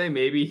who's to say?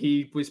 Maybe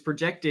he was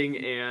projecting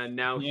and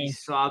now he Yeah.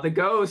 saw the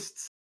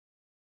ghosts.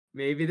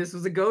 Maybe this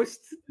was a ghost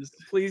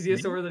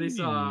plesiosaur that he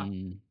saw.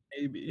 Hmm.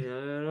 Maybe. I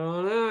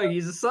don't know.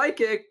 He's a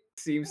psychic.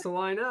 Seems to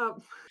line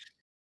up.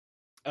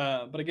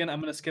 But again,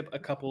 I'm going to skip a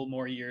couple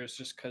more years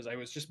just because I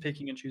was just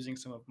picking and choosing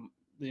some of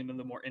the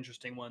more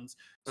interesting ones.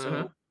 So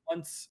Uh-huh.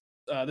 once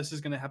this is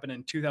going to happen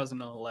in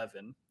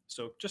 2011,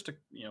 so just a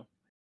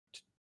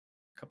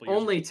couple years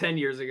Only ago. 10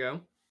 years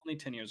ago. Only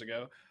 10 years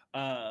ago.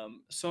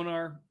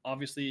 Sonar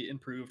obviously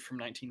improved from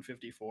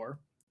 1954,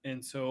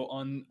 and so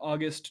on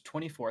August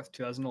 24th,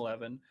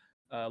 2011,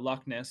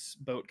 Loch Ness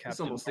boat That's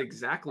captain. almost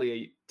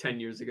exactly 10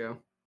 years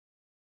ago.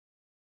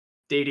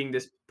 Dating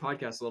this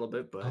podcast a little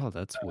bit, but Oh,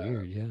 that's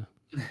weird. Yeah.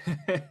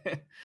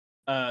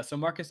 So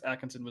Marcus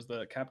Atkinson was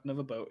the captain of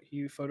a boat.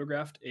 He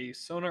photographed a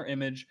sonar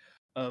image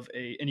of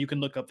and you can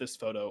look up this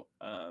photo.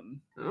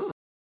 oh,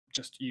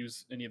 Just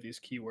use any of these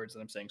keywords that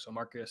I'm saying. So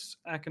Marcus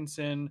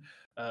Atkinson,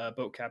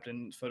 boat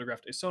captain,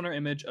 photographed a sonar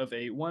image of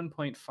a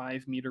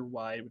 1.5 meter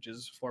wide, which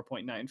is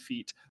 4.9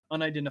 feet,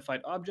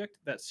 unidentified object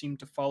that seemed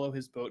to follow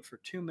his boat for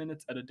 2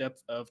 minutes at a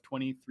depth of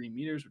 23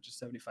 meters, which is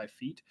 75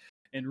 feet,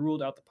 and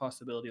ruled out the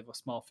possibility of a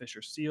small fish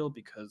or seal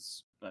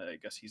because I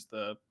guess he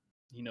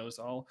knows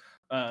all.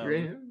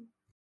 great.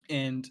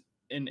 And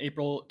in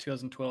April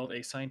 2012,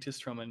 a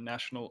scientist from a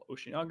National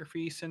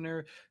Oceanography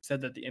Center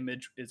said that the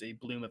image is a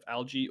bloom of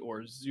algae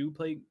or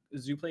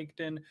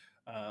zooplankton.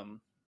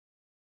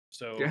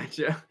 So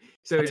Gotcha.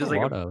 So That's just a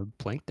like lot of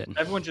plankton.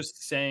 everyone's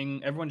just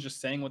saying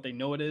what they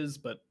know it is,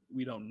 but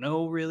we don't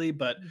know really.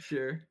 But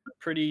sure.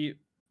 pretty,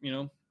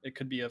 it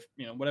could be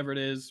whatever it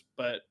is,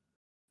 but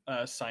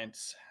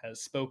science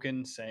has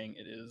spoken saying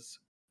it is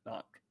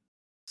not.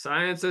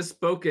 Science has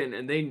spoken,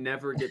 and they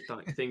never get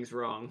things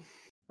wrong.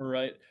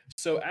 Right.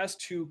 So as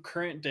to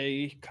current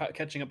day,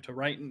 catching up to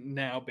right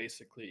now,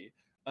 basically,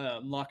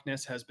 Loch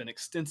Ness has been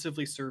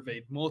extensively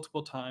surveyed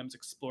multiple times,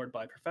 explored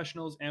by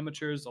professionals,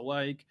 amateurs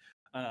alike.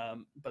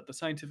 But the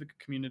scientific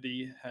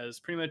community has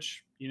pretty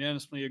much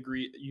unanimously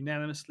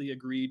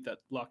agreed that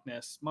Loch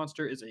Ness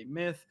Monster is a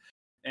myth,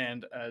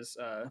 and as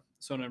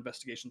sonar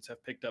investigations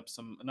have picked up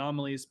some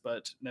anomalies,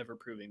 but never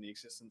proving the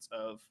existence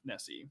of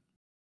Nessie.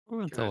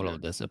 Well, it's a little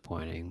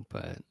disappointing,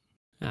 but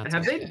that's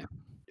Have okay. they?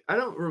 I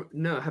don't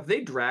know. Have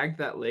they dragged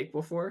that lake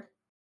before?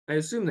 I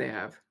assume they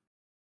have.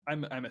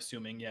 I'm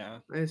assuming, yeah.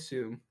 I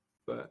assume,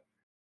 but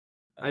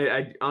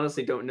I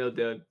honestly don't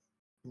know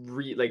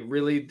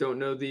really don't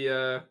know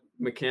the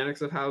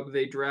mechanics of how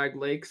they drag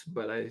lakes,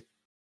 but I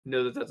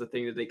know that that's a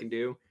thing that they can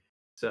do.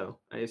 So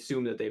I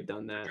assume that they've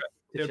done that to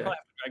They'd check. probably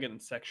have to drag it in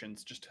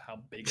sections, just how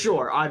big. It is.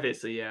 Sure,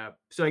 obviously, yeah.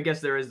 So I guess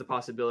there is the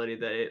possibility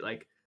that it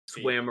like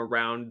swam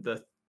around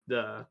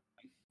the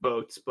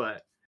boats,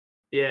 but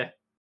yeah.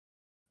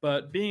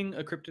 But being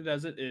a cryptid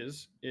as it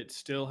is, it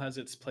still has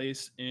its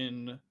place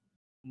in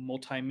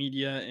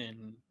multimedia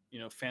and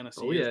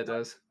fantasy. Oh yeah, it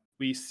does.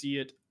 We see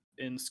it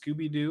in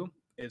Scooby Doo.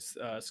 It's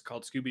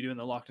called Scooby Doo and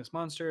the Loch Ness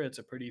Monster. It's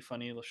a pretty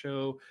funny little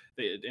show.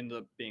 It ended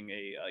up being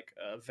a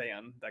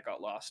van that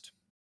got lost.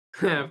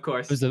 Of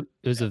course. It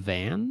was a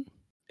van?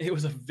 It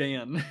was a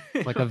van.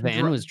 Like a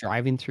van was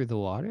driving through the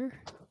water?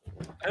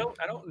 I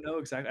don't know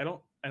exactly.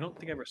 I don't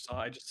think I ever saw.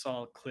 I just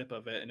saw a clip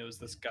of it, and it was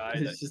this guy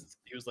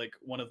he was like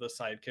one of the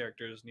side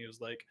characters, and he was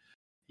like,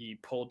 he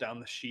pulled down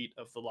the sheet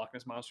of the Loch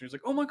Ness Monster. He's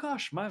like, "Oh my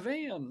gosh, my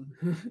van!"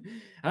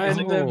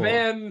 And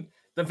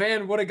the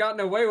van would have gotten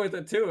away with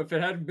it too if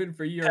it hadn't been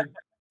for your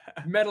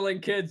meddling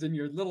kids and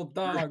your little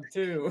dog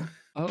too.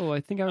 Oh,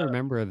 I think I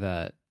remember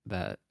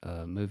that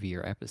movie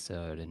or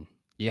episode, and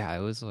yeah,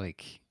 it was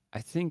like I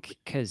think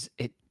because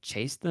it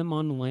chased them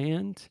on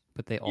land,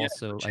 but they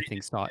also I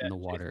think saw it in the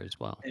water as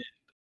well.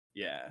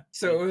 Yeah.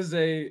 So it was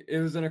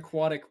an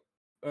aquatic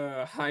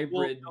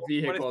hybrid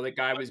vehicle the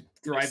guy was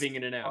driving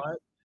in and out.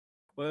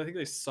 Well, I think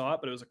they saw it,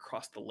 but it was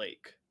across the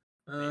lake.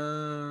 I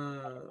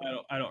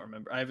don't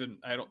remember. I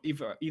don't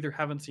either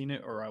haven't seen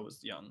it or I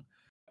was young.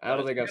 I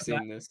don't think I've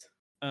seen this.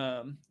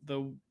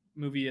 The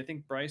movie I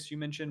think Bryce you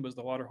mentioned was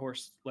The Water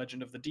Horse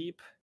Legend of the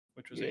Deep,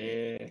 which was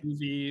a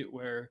movie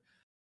where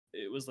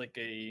it was like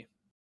it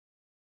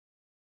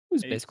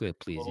was basically a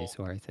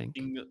plesiosaur, I think.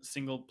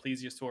 Single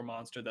plesiosaur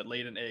monster that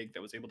laid an egg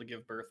that was able to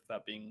give birth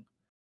without being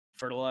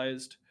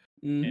fertilized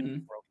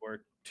in World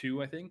War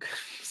II, I think.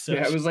 So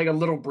yeah, it was like a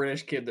little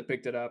British kid that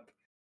picked it up.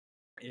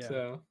 Yeah.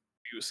 So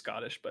he was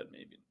Scottish, but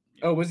maybe.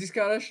 Oh, was he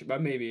Scottish?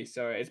 But maybe.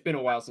 Sorry, it's been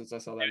a while since I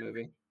saw that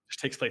movie. It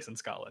takes place in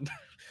Scotland.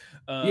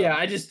 Yeah,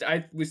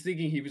 I was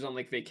thinking he was on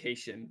like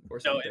vacation or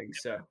something.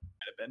 It might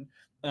have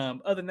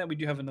been. Other than that, we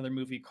do have another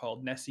movie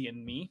called Nessie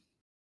and Me.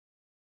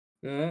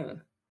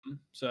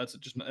 So that's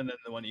just, and then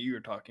the one you were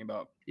talking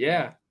about.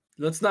 Yeah,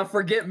 let's not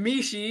forget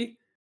Mishi.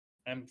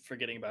 I'm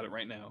forgetting about it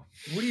right now.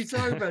 What are you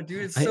talking about,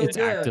 dude? It's so good.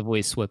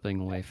 Actively slipping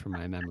away from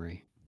my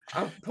memory.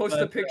 I'll post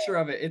a picture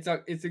of it.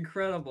 It's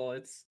incredible.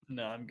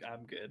 No,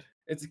 I'm good.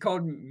 It's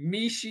called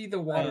Mishi the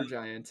Water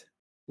Giant.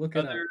 Look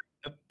it up. Other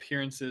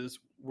appearances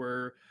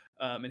were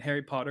in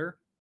Harry Potter.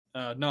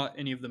 Not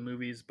any of the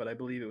movies, but I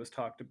believe it was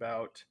talked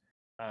about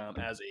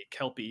as a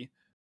Kelpie,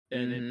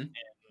 and in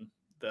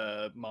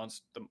the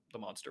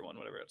monster one,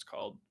 whatever it's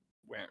called,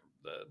 where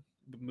the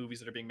movies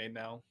that are being made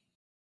now,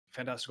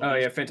 Fantastic. Oh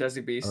yeah,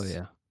 Fantastic Beasts. Oh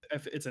yeah,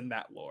 it's in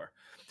that lore.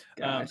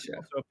 Gotcha.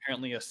 Also,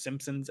 apparently a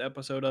Simpsons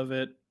episode of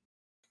it.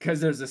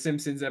 Because there's a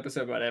Simpsons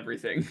episode about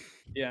everything.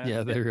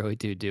 Yeah, they really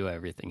do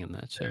everything in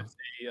that show. There's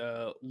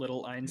a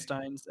Little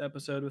Einsteins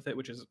episode with it,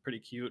 which is pretty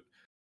cute.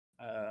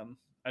 I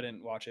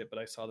didn't watch it, but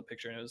I saw the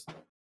picture and it was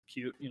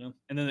cute,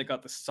 And then it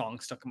got the song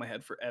stuck in my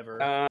head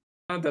forever.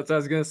 That's what I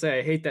was gonna say.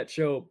 I hate that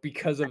show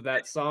because of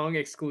that song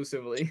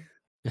exclusively.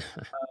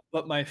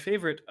 But my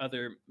favorite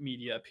other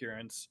media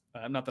appearance,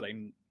 not that I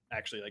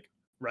actually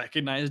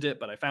recognized it,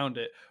 but I found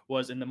it,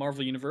 was in the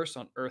Marvel Universe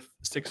on Earth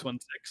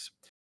 616.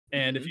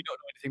 And if you don't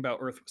know anything about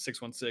Earth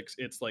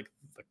 616, it's like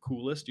the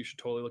coolest. You should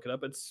totally look it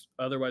up. It's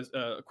otherwise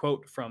a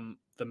quote from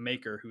the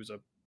Maker, who's a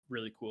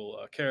really cool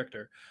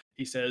character.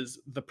 He says,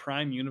 "The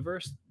Prime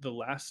Universe, the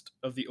last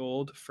of the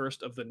old,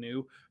 first of the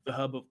new, the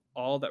hub of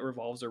all that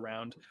revolves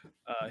around.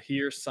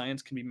 Here,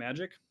 science can be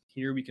magic.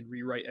 Here, we can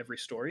rewrite every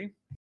story."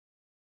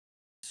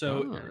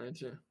 So,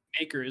 the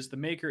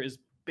Maker is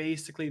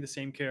basically the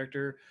same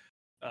character.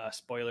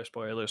 Spoilers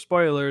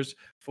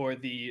for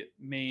the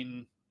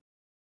main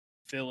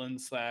villain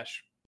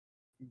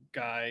 /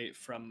 guy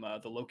from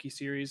the Loki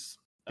series.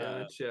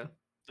 Gotcha.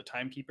 The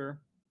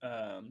Timekeeper.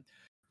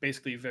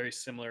 Basically very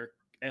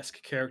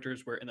similar-esque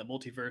characters where in the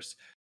multiverse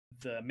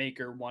the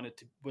Maker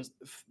was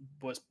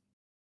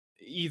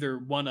either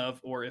one of,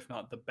 or if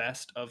not the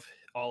best of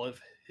all of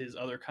his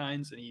other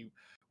kinds, and he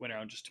went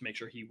around just to make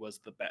sure he was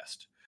the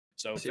best.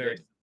 So Yes, he very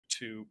did.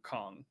 to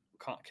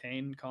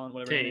Kane,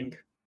 whatever his name.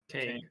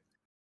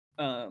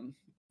 Kang.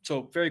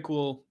 So very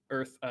cool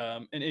Earth.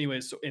 And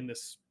anyways, so in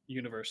this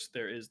universe,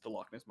 there is the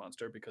Loch Ness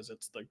Monster because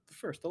it's like the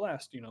first, the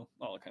last,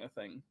 all that kind of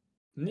thing.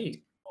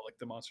 Neat. All like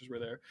the monsters were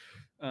there.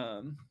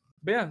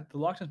 But yeah, the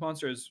Loch Ness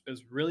Monster is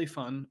really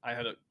fun. I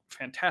had a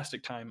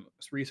fantastic time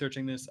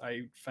researching this.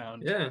 I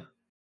found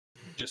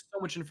just so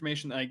much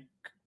information. I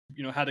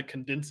had to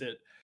condense it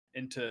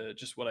into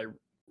just what I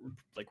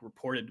like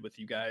reported with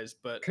you guys,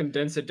 but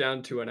condense it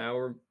down to an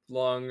hour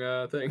long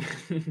thing.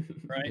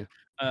 Right.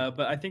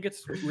 But I think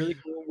it's really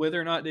cool whether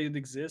or not it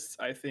exists.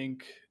 I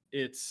think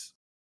it's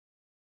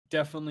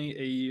definitely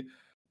a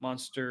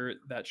monster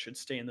that should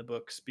stay in the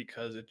books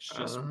because it's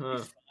just really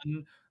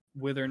fun.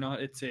 Whether or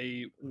not it's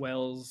a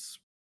Wells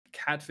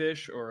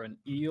catfish or an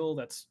eel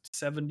that's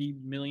 70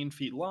 million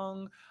feet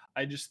long,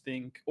 I just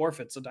think, or if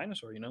it's a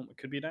dinosaur, it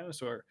could be a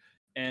dinosaur.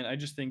 And I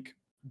just think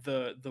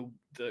the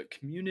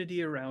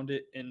community around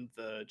it and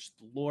the just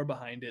the lore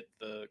behind it,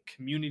 the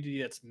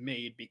community that's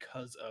made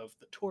because of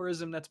the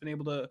tourism that's been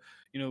able to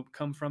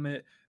come from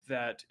it,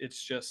 that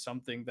it's just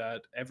something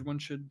that everyone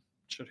should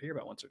hear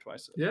about once or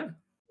twice. Yeah,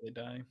 they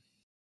die.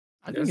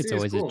 I think it's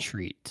always a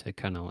treat to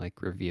kind of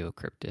like review a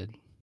cryptid.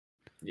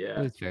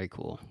 Yeah, it's very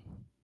cool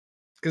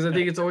because I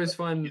think it's always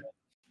fun.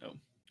 No,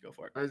 go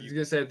for it. I was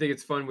gonna say I think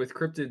it's fun with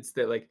cryptids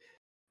that like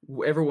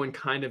everyone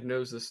kind of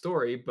knows the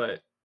story,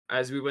 but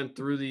as we went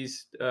through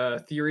these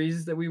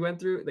theories that we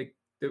went through, like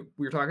that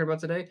we were talking about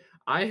today,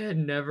 I had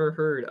never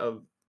heard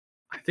of.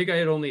 I think I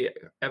had only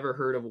ever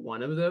heard of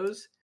one of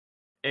those,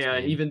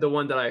 and even the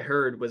one that I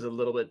heard was a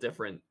little bit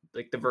different.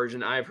 Like the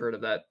version I've heard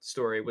of that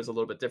story was a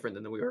little bit different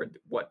than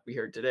what we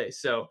heard today.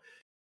 So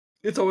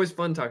it's always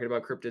fun talking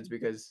about cryptids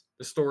because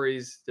the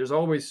stories, there's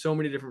always so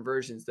many different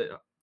versions that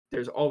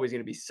there's always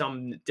going to be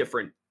some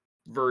different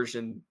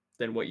version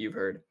than what you've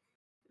heard.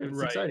 And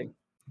it's exciting.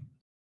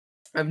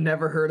 I've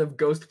never heard of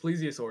ghost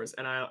plesiosaurs,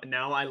 and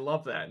now I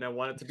love that, and I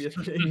want it to be a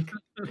thing.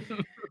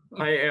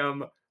 I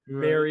am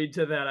married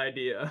to that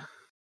idea.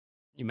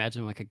 You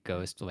imagine like a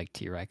ghost like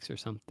T-Rex or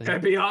something.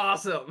 That'd be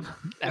awesome.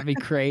 That'd be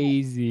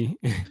crazy.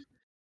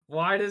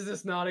 Why does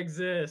this not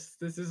exist?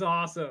 This is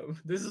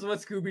awesome. This is what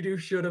Scooby-Doo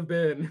should have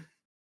been.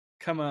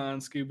 Come on,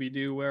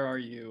 Scooby-Doo, where are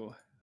you?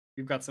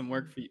 We've got some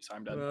work for you. So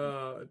I'm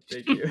done.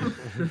 Thank you.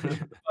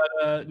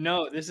 But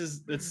no, it's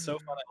so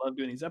fun. I love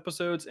doing these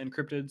episodes, and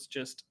cryptids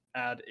just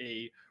add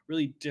a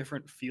really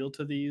different feel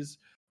to these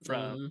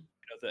from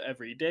the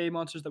everyday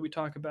monsters that we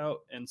talk about.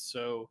 And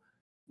so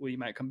we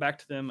might come back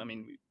to them. I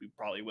mean, we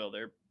probably will.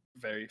 They're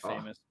very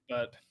famous.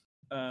 But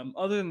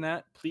other than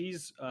that,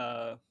 please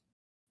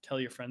tell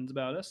your friends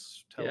about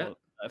us.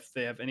 If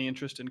they have any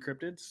interest in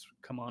cryptids,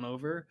 come on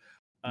over.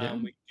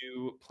 We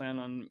do plan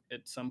on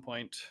at some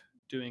point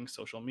doing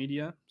social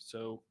media,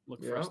 so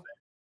look for us there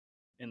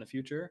in the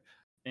future.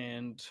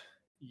 And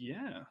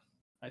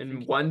I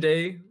think one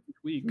day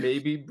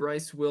maybe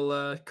Bryce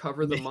will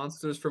cover the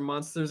monsters from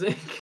Monsters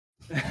Inc.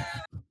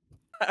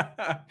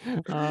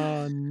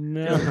 Oh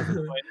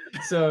no.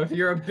 So if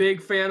you're a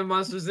big fan of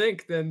Monsters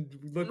Inc., then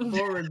look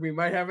forward. We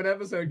might have an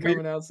episode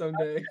coming out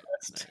someday.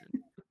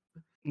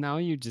 Now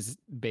you just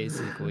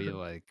basically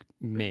like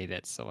made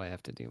it so I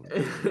have to do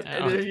it.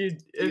 And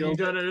if you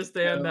don't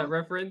understand that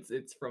reference,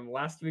 it's from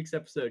last week's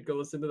episode. Go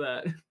listen to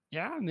that.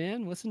 Yeah,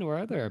 man. Listen to our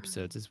other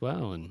episodes as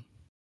well. And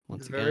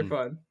once again, very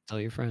fun. Tell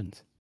your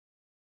friends.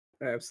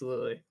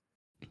 Absolutely.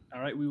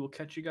 All right. We will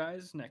catch you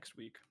guys next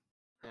week.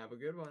 Have a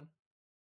good one.